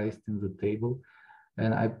summarized in the table,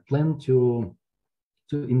 and I plan to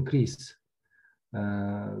increase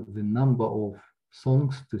the number of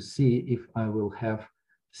songs to see if I will have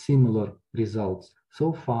similar results.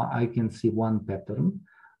 So far, I can see one pattern,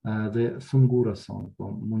 the Sungura song,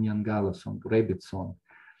 or Munyangala song, rabbit song.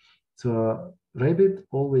 So rabbit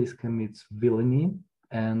always commits villainy,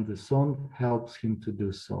 and the song helps him to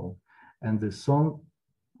do so. And the song,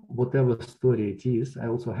 whatever story it is, I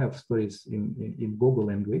also have stories in Google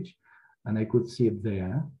language, and I could see it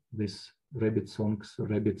there. These rabbit songs,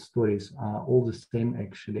 rabbit stories are all the same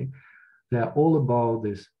actually. They are all about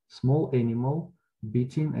this small animal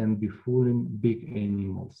beating and befooling big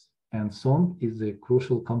animals. And song is a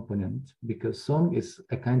crucial component, because song is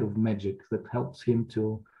a kind of magic that helps him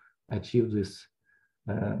to achieve this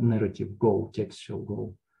narrative goal, textual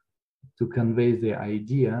goal, to convey the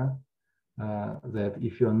idea that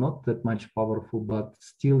if you're not that much powerful, but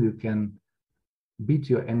still you can beat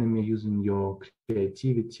your enemy using your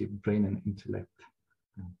creativity, brain, and intellect.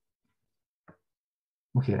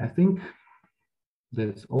 Okay, I think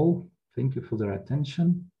that's all. Thank you for their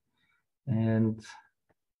attention. And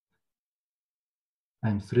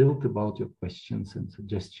I'm thrilled about your questions and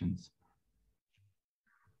suggestions.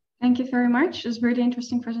 Thank you very much. It was a really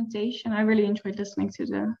interesting presentation. I really enjoyed listening to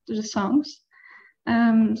the songs.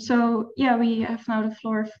 So yeah, we have now the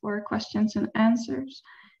floor for questions and answers.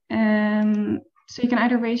 So you can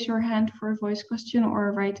either raise your hand for a voice question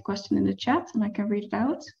or write a question in the chat and I can read it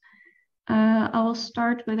out. I will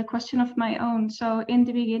start with a question of my own. So in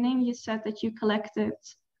the beginning, you said that you collected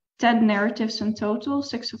 10 narratives in total.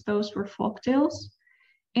 6 of those were folk tales.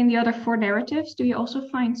 In the other 4 narratives, do you also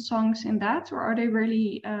find songs in that, or are they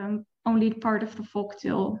really only part of the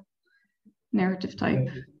folktale narrative type?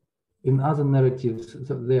 In other narratives,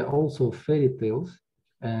 so there are also fairy tales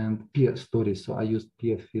and peer stories. So I used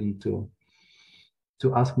peer film to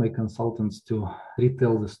ask my consultants to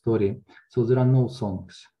retell the story. So there are no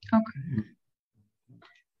songs. Okay.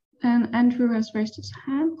 And Andrew has raised his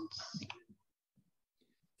hand.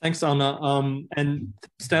 Thanks, Anna, and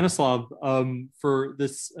Stanislav, for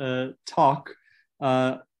this talk.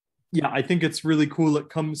 Yeah, I think it's really cool. It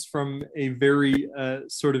comes from a very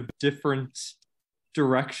sort of different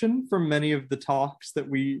direction from many of the talks that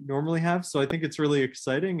we normally have. So I think it's really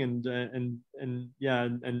exciting and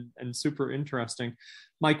super interesting.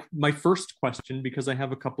 My first question, because I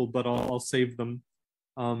have a couple, but I'll save them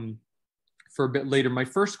for a bit later. My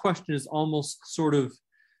first question is almost sort of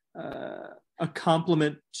a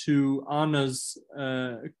compliment to Anna's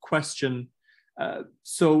question.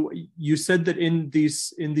 So you said that in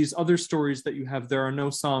these other stories that you have, there are no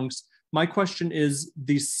songs, my question is,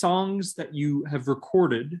 the songs that you have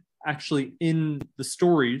recorded actually in the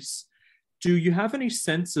stories, do you have any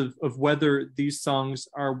sense of whether these songs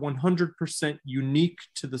are 100% unique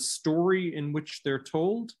to the story in which they're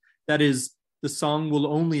told? That is, the song will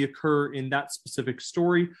only occur in that specific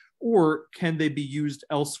story, or can they be used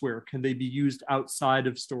elsewhere? Can they be used outside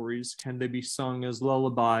of stories? Can they be sung as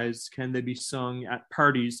lullabies? Can they be sung at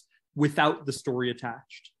parties without the story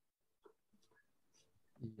attached?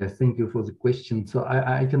 Yes, thank you for the question. So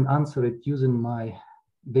I can answer it using my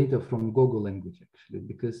data from Google language, actually,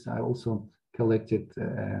 because I also collected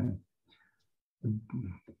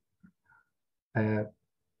a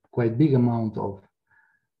quite big amount of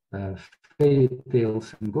fairy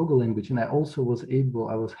tales in Google language, and I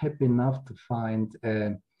was happy enough to find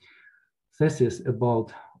a thesis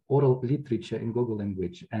about oral literature in Google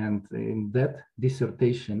language. And in that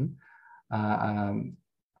dissertation,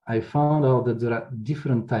 I found out that there are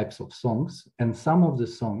different types of songs, and some of the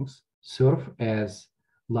songs serve as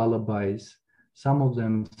lullabies, some of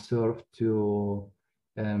them serve to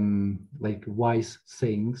like wise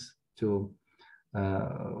sayings, to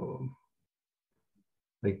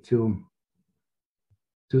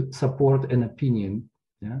support an opinion.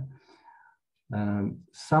 Yeah,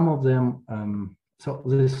 some of them. So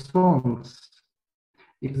the songs,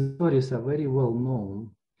 the stories are very well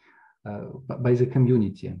known by the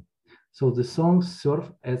community. So the songs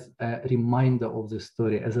serve as a reminder of the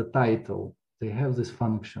story, as a title. They have this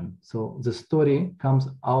function. So the story comes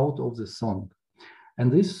out of the song,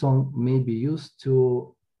 and this song may be used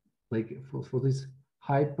to, like, for this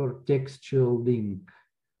hypertextual link,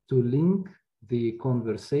 to link the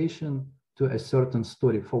conversation to a certain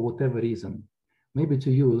story for whatever reason. Maybe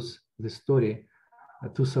to use the story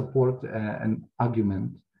to support an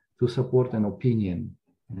argument, to support an opinion,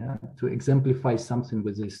 yeah, to exemplify something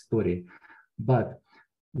with this story. But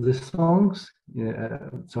the songs,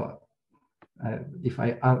 if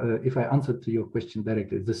I answer to your question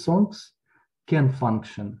directly, the songs can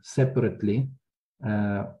function separately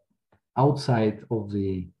outside of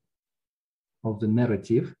the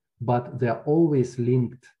narrative, but they're always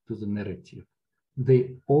linked to the narrative.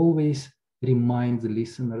 They always remind the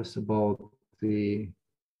listeners about the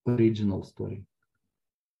original story.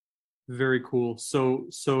 Very cool. So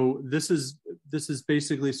this is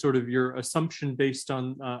basically sort of your assumption based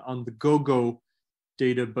on the Gogo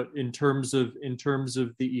data, but in terms of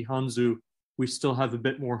the Ihanzu, we still have a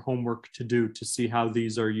bit more homework to do to see how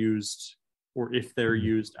these are used, or if they're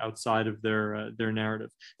used outside of their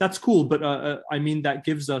narrative. That's cool, but I mean, that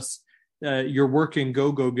gives us your work in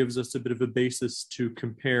Gogo gives us a bit of a basis to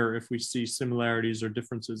compare if we see similarities or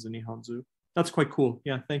differences in Ihanzu. That's quite cool.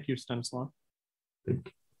 Yeah, thank you, Stanislav. Thank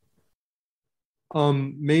you.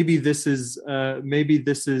 Maybe this is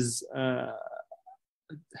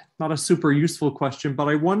not a super useful question, but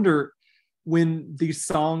I wonder, when these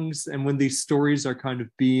songs and when these stories are kind of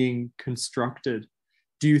being constructed,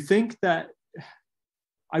 do you think that,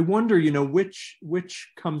 I wonder, which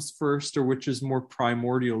comes first, or which is more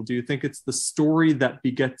primordial? Do you think it's the story that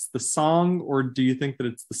begets the song, or do you think that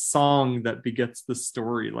it's the song that begets the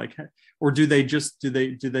story? Like, or do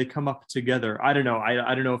they come up together? I don't know.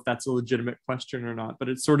 I don't know if that's a legitimate question or not, but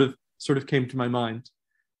it sort of came to my mind.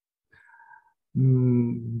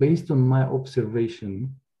 Based on my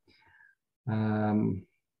observation,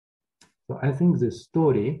 so I think the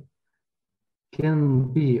story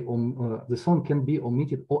can be the song can be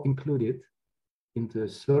omitted or included into a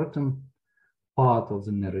certain part of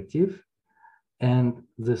the narrative, and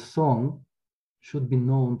the song should be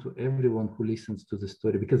known to everyone who listens to the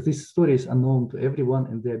story, because these stories are known to everyone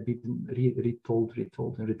and they're being retold.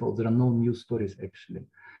 There are no new stories, actually.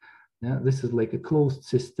 Yeah, this is like a closed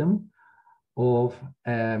system of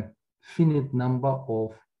a finite number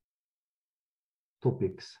of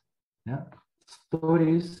topics. Yeah,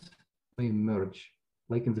 stories emerge,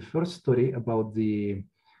 like in the first story about the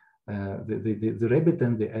rabbit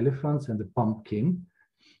and the elephants and the pumpkin.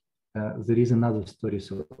 There is another story,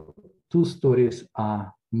 so two stories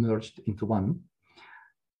are merged into one,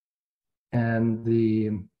 and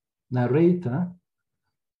the narrator.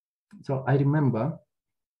 So I remember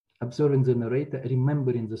observing the narrator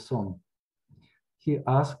remembering the song. He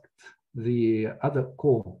asked the other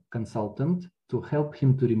co-consultant to help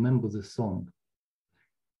him to remember the song.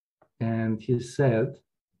 And he said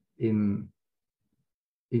in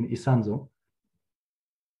Ihanzu,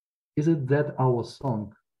 "Is it that our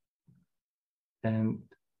song?" And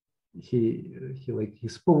he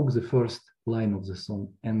spoke the first line of the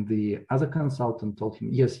song, and the other consultant told him,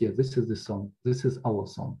 yes, this is the song. This is our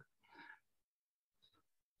song.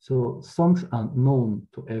 So songs are known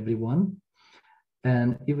to everyone,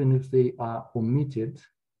 And even if they are omitted,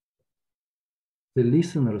 the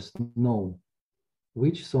listeners know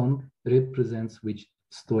which song represents which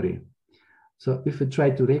story. So if we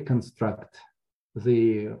try to reconstruct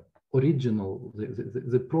the original,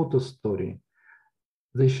 the proto story,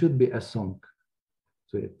 there should be a song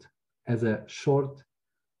to it as a short,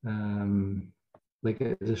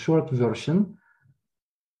 a short version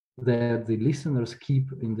that the listeners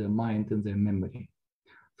keep in their mind and their memory.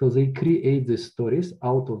 So they create the stories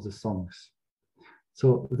out of the songs.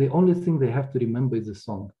 So the only thing they have to remember is the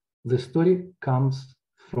song. The story comes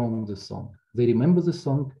from the song. They remember the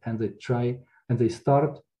song and they try and they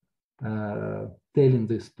start telling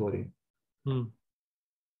the story.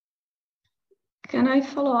 Can I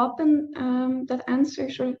follow up on that answer?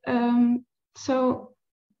 So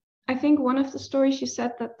I think one of the stories you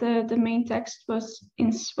said that the main text was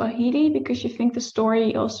in Swahili because you think the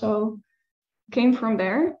story also came from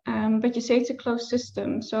there, but you say it's a closed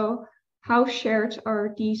system. So how shared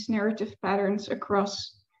are these narrative patterns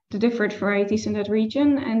across the different varieties in that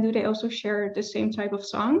region? And do they also share the same type of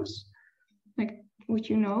songs? Like, would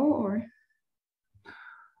you know, or?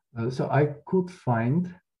 So I could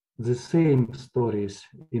find the same stories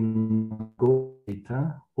in Go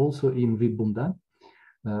data, also in Vibunda.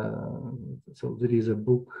 So there is a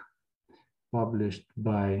book published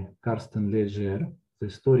by Karsten Leger, The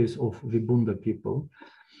Stories of Vibunda People.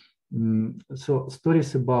 So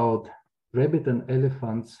stories about rabbit and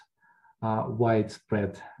elephants are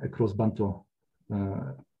widespread across Bantu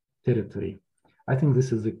territory. I think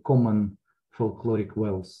this is a common folkloric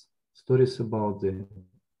wealth. Stories about the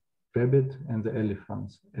rabbit and the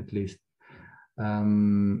elephants, at least.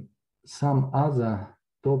 Some other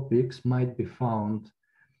topics might be found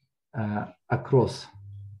across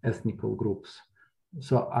ethnical groups.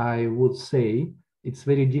 So I would say it's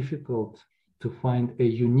very difficult to find a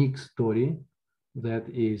unique story that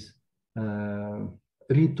is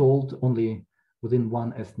retold only within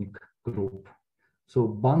one ethnic group. So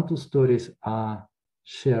Bantu stories are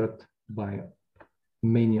shared by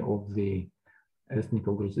many of the ethnic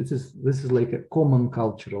groups. This is like a common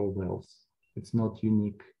cultural wealth. It's not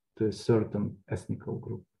unique to a certain ethnic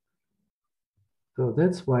group. So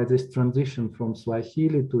that's why this transition from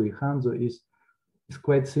Swahili to Ihanzu is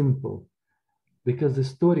quite simple, because the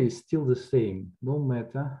story is still the same, no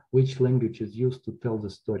matter which language is used to tell the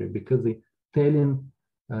story, because the telling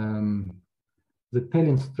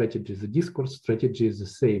strategy, the discourse strategy is the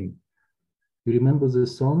same. You remember the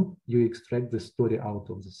song, you extract the story out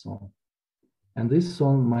of the song. And this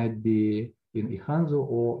song might be in Ihanzu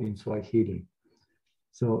or in Swahili.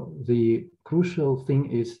 So the crucial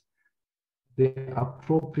thing is the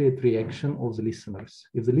appropriate reaction of the listeners.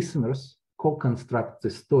 If the listeners co-construct the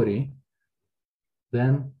story,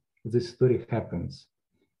 then the story happens.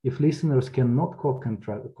 If listeners cannot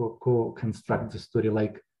co-construct the story,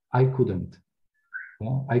 like I couldn't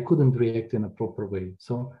react in a proper way,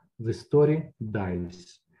 so the story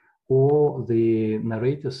dies, or the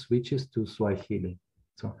narrator switches to Swahili.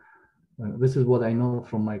 So this is what I know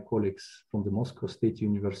from my colleagues from the Moscow State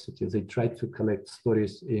University. They tried to collect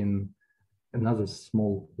stories in another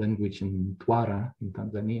small language in Twara in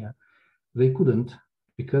Tanzania. They couldn't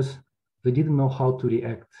because they didn't know how to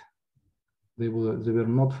react. They were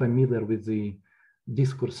not familiar with the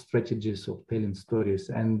discourse strategies of telling stories,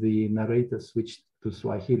 and the narrator switched to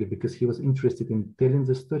Swahili because he was interested in telling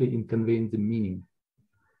the story, in conveying the meaning.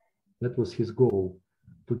 That was his goal,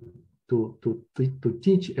 to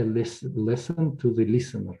teach a lesson to the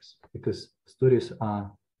listeners, because stories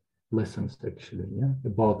are lessons actually,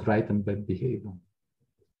 about right and bad behavior.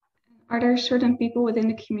 Are there certain people within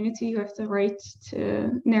the community who have the right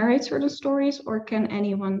to narrate certain stories, or can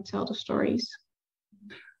anyone tell the stories?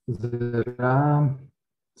 There are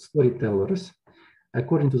storytellers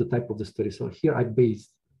according to the type of the story. So here I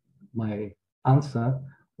based my answer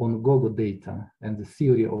on Gogo data and the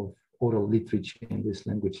theory of oral literature in this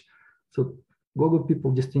language. So Gogo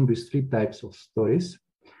people distinguish three types of stories.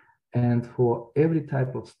 And for every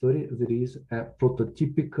type of story, there is a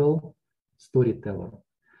prototypical storyteller.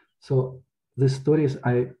 So the stories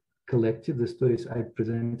I collected, the stories I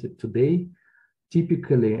presented today,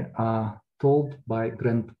 typically are told by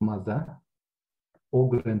grandmother or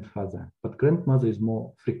grandfather, but grandmother is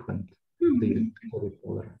more frequent, the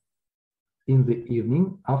storyteller. In the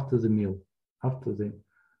evening, after the meal, after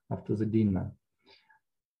the dinner.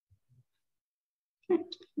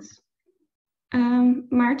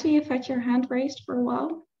 Marty, you've had your hand raised for a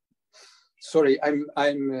while. Sorry, I'm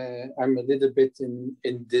a little bit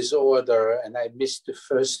in disorder, and I missed the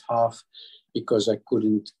first half. because I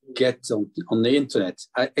couldn't get on the internet.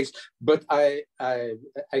 But I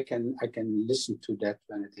can listen to that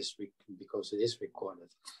when it is because it is recorded,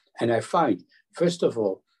 and I find, first of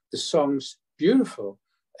all, the songs beautiful.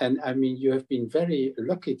 And I mean, you have been very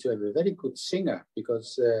lucky to have a very good singer,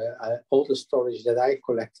 because all the stories that I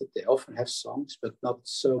collected, they often have songs, but not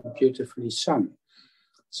so beautifully sung.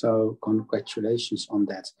 So congratulations on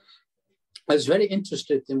that. I was very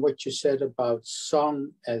interested in what you said about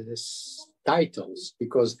song as titles,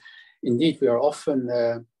 because indeed we are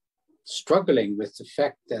often struggling with the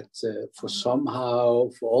fact that for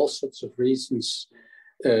all sorts of reasons,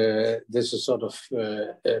 there's a sort of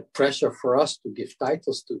pressure for us to give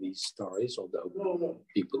titles to these stories, although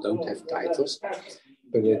people don't have titles.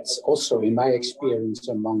 But it's also, in my experience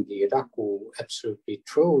among the Iraku, absolutely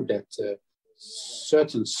true that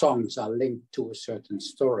certain songs are linked to a certain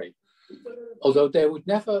story. Although they would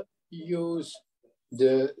never use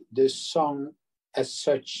the song as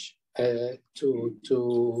such as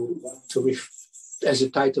a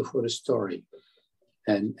title for the story,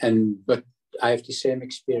 but I have the same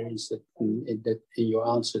experience that in your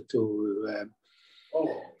answer to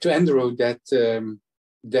Andrew,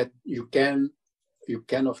 that you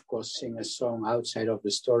can of course sing a song outside of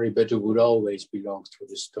the story, but it would always belong to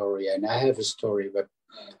the story. And I have a story where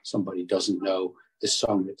somebody doesn't know the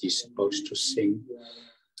song that he's supposed to sing,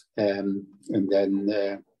 and then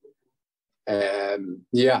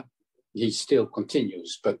he still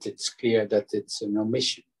continues, but it's clear that it's an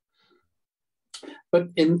omission. But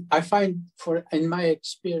I find, in my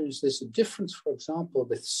experience, there's a difference, for example,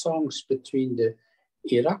 with songs between the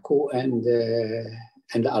Iraku and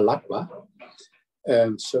the Alakwa.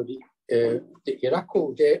 So the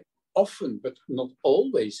Iraku, they often, but not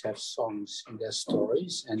always, have songs in their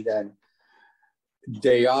stories, and then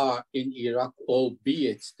they are in Iraq,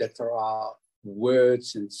 albeit that there are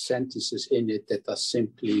words and sentences in it that are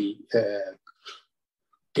simply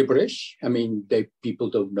gibberish. I mean, people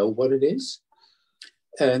don't know what it is.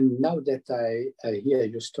 And now that I hear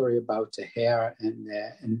your story about the hare and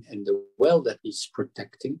the well that he's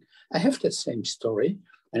protecting, I have that same story,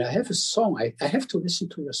 and I have a song. I have to listen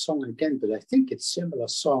to your song again, but I think it's a similar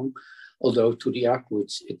song, although to the Iraku,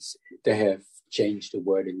 they have changed the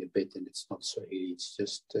wording a bit, and it's not so easy.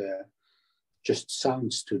 It's just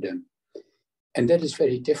sounds to them. And that is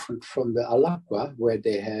very different from the Alakwa, where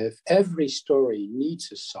they have every story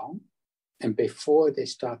needs a song. And before they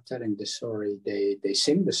start telling the story, they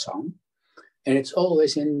sing the song. And it's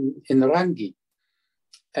always in Rangi.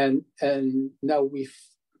 And now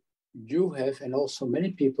you have, and also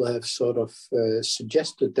many people have sort of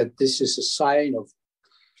suggested that this is a sign of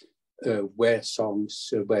where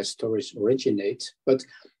stories originate. But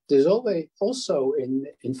there's always also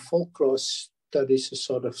in folklore studies a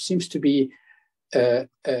sort of seems to be a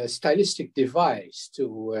stylistic device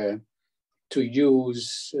to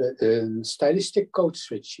use stylistic code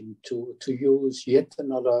switching, to use yet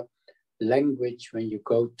another language when you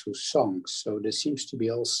go to songs. So there seems to be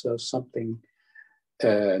also something,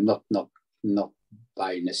 not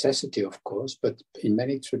by necessity, of course, but in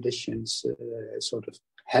many traditions, a sort of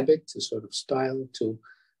habit, a sort of style to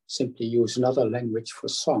simply use another language for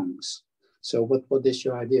songs. So what is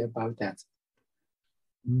your idea about that?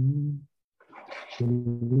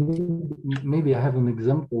 Maybe I have an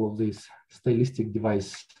example of this stylistic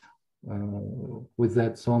device with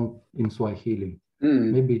that song in Swahili.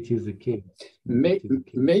 Maybe it is the case.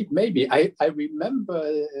 Maybe. I remember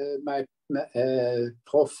my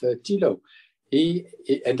Prof. Tilo. He,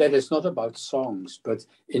 and that is not about songs, but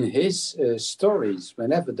in his stories,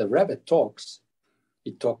 whenever the rabbit talks,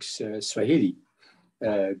 he talks Swahili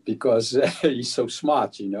because he's so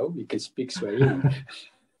smart, he can speak Swahili.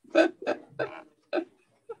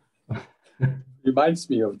 Reminds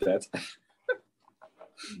me of that.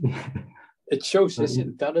 It shows his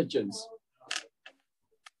intelligence.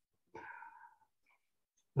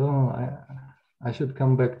 Oh, I should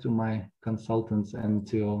come back to my consultants and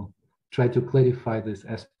to try to clarify this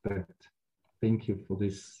aspect. Thank you for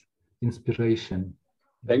this inspiration.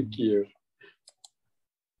 Thank you.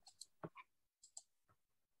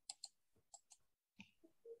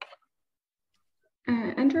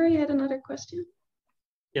 Andrew, you had another question?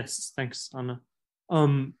 Yes, thanks, Anna.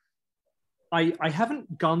 I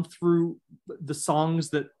haven't gone through the songs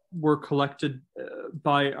that were collected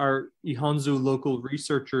by our Ihanzu local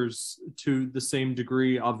researchers to the same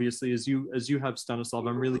degree, obviously, as you have, Stanislav.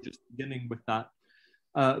 I'm really just beginning with that.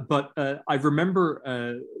 But I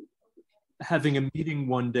remember having a meeting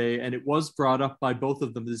one day, and it was brought up by both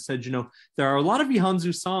of them. They said, there are a lot of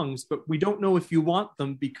Ihanzu songs, but we don't know if you want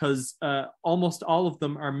them because almost all of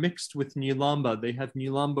them are mixed with Nyilamba. They have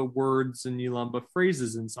Nyilamba words and Nyilamba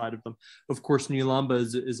phrases inside of them. Of course, Nyilamba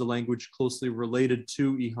is a language closely related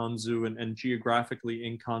to Ihanzu and geographically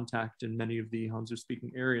in contact in many of the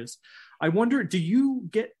Ihanzu-speaking areas. I wonder, do you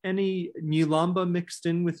get any Nyilamba mixed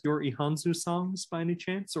in with your Ihanzu songs by any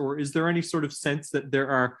chance? Or is there any sort of sense that there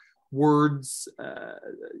are words,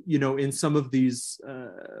 in some of these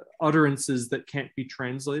utterances that can't be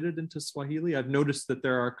translated into Swahili? I've noticed that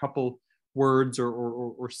there are a couple words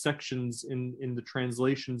or sections in the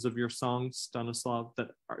translations of your songs, Stanislav,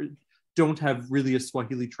 that don't have really a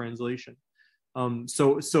Swahili translation.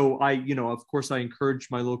 So I, of course, I encourage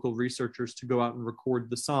my local researchers to go out and record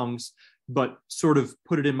the songs, but sort of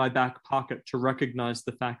put it in my back pocket to recognize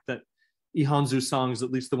the fact that Ihanzu songs, at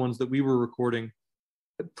least the ones that we were recording,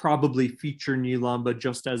 probably feature Nyilamba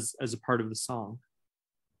just as a part of the song.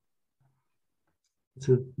 It's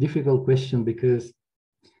a difficult question because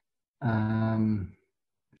I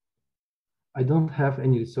don't have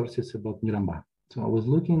any resources about Nyilamba. So I was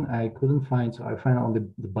looking, I couldn't find, so I found only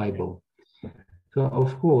the Bible. So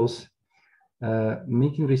of course,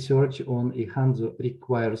 making research on Ihanzu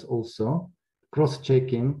requires also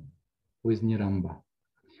cross-checking with Nyilamba.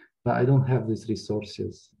 But I don't have these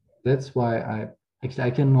resources. That's why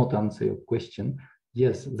I cannot answer your question.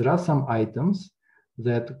 Yes, there are some items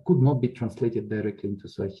that could not be translated directly into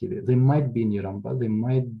Swahili. They might be Nyilamba, they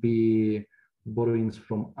might be borrowings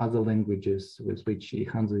from other languages with which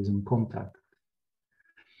Ihanzu is in contact.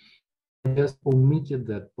 I just omitted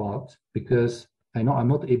that part because I know I'm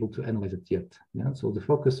not able to analyze it yet. Yeah? So the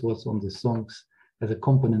focus was on the songs as a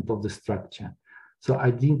component of the structure. So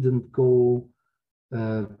I didn't go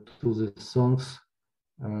to the songs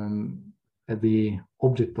at the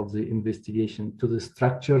object of the investigation, to the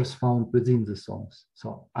structures found within the songs.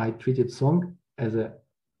 So I treated song as a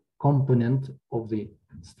component of the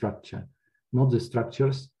structure, not the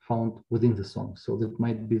structures found within the song. So that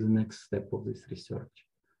might be the next step of this research.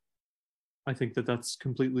 I think that that's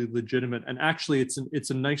completely legitimate. And actually, it's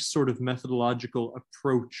a nice sort of methodological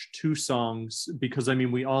approach to songs, because I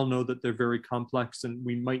mean, we all know that they're very complex and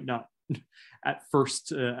we might not at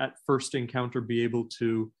first encounter be able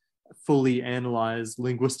to fully analyze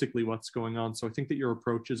linguistically what's going on. So I think that your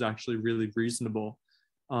approach is actually really reasonable.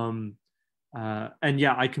 And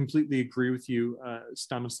yeah, I completely agree with you,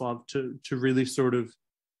 Stanislav, to really sort of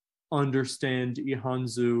understand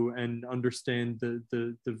Ihanzu and understand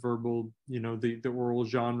the verbal, the oral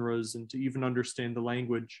genres, and to even understand the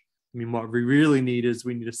language. I mean, what we really need is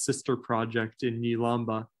we need a sister project in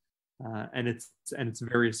Nyilamba, and its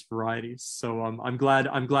various varieties. So I'm glad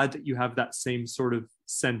that you have that same sort of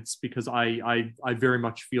sense, because I very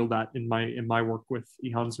much feel that in my work with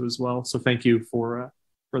Ihanzu as well. So thank you for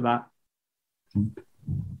that.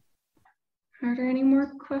 Are there any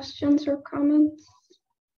more questions or comments?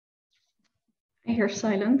 I hear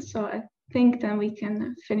silence, so I think then we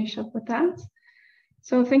can finish up with that.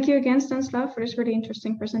 So thank you again, Stanislav, for this really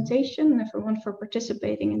interesting presentation, and everyone for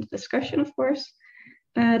participating in the discussion, of course.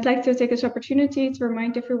 I'd like to take this opportunity to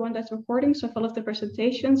remind everyone that recordings of all of the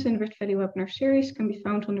presentations in the Rift Valley webinar series can be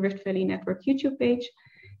found on the Rift Valley Network YouTube page,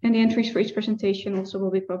 and the entries for each presentation also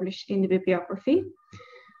will be published in the bibliography.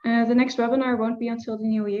 The next webinar won't be until the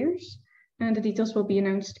New Year's, and the details will be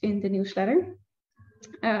announced in the newsletter.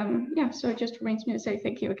 So it just remains me to say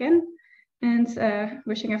thank you again, and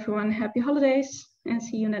wishing everyone happy holidays, and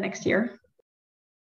see you in the next year.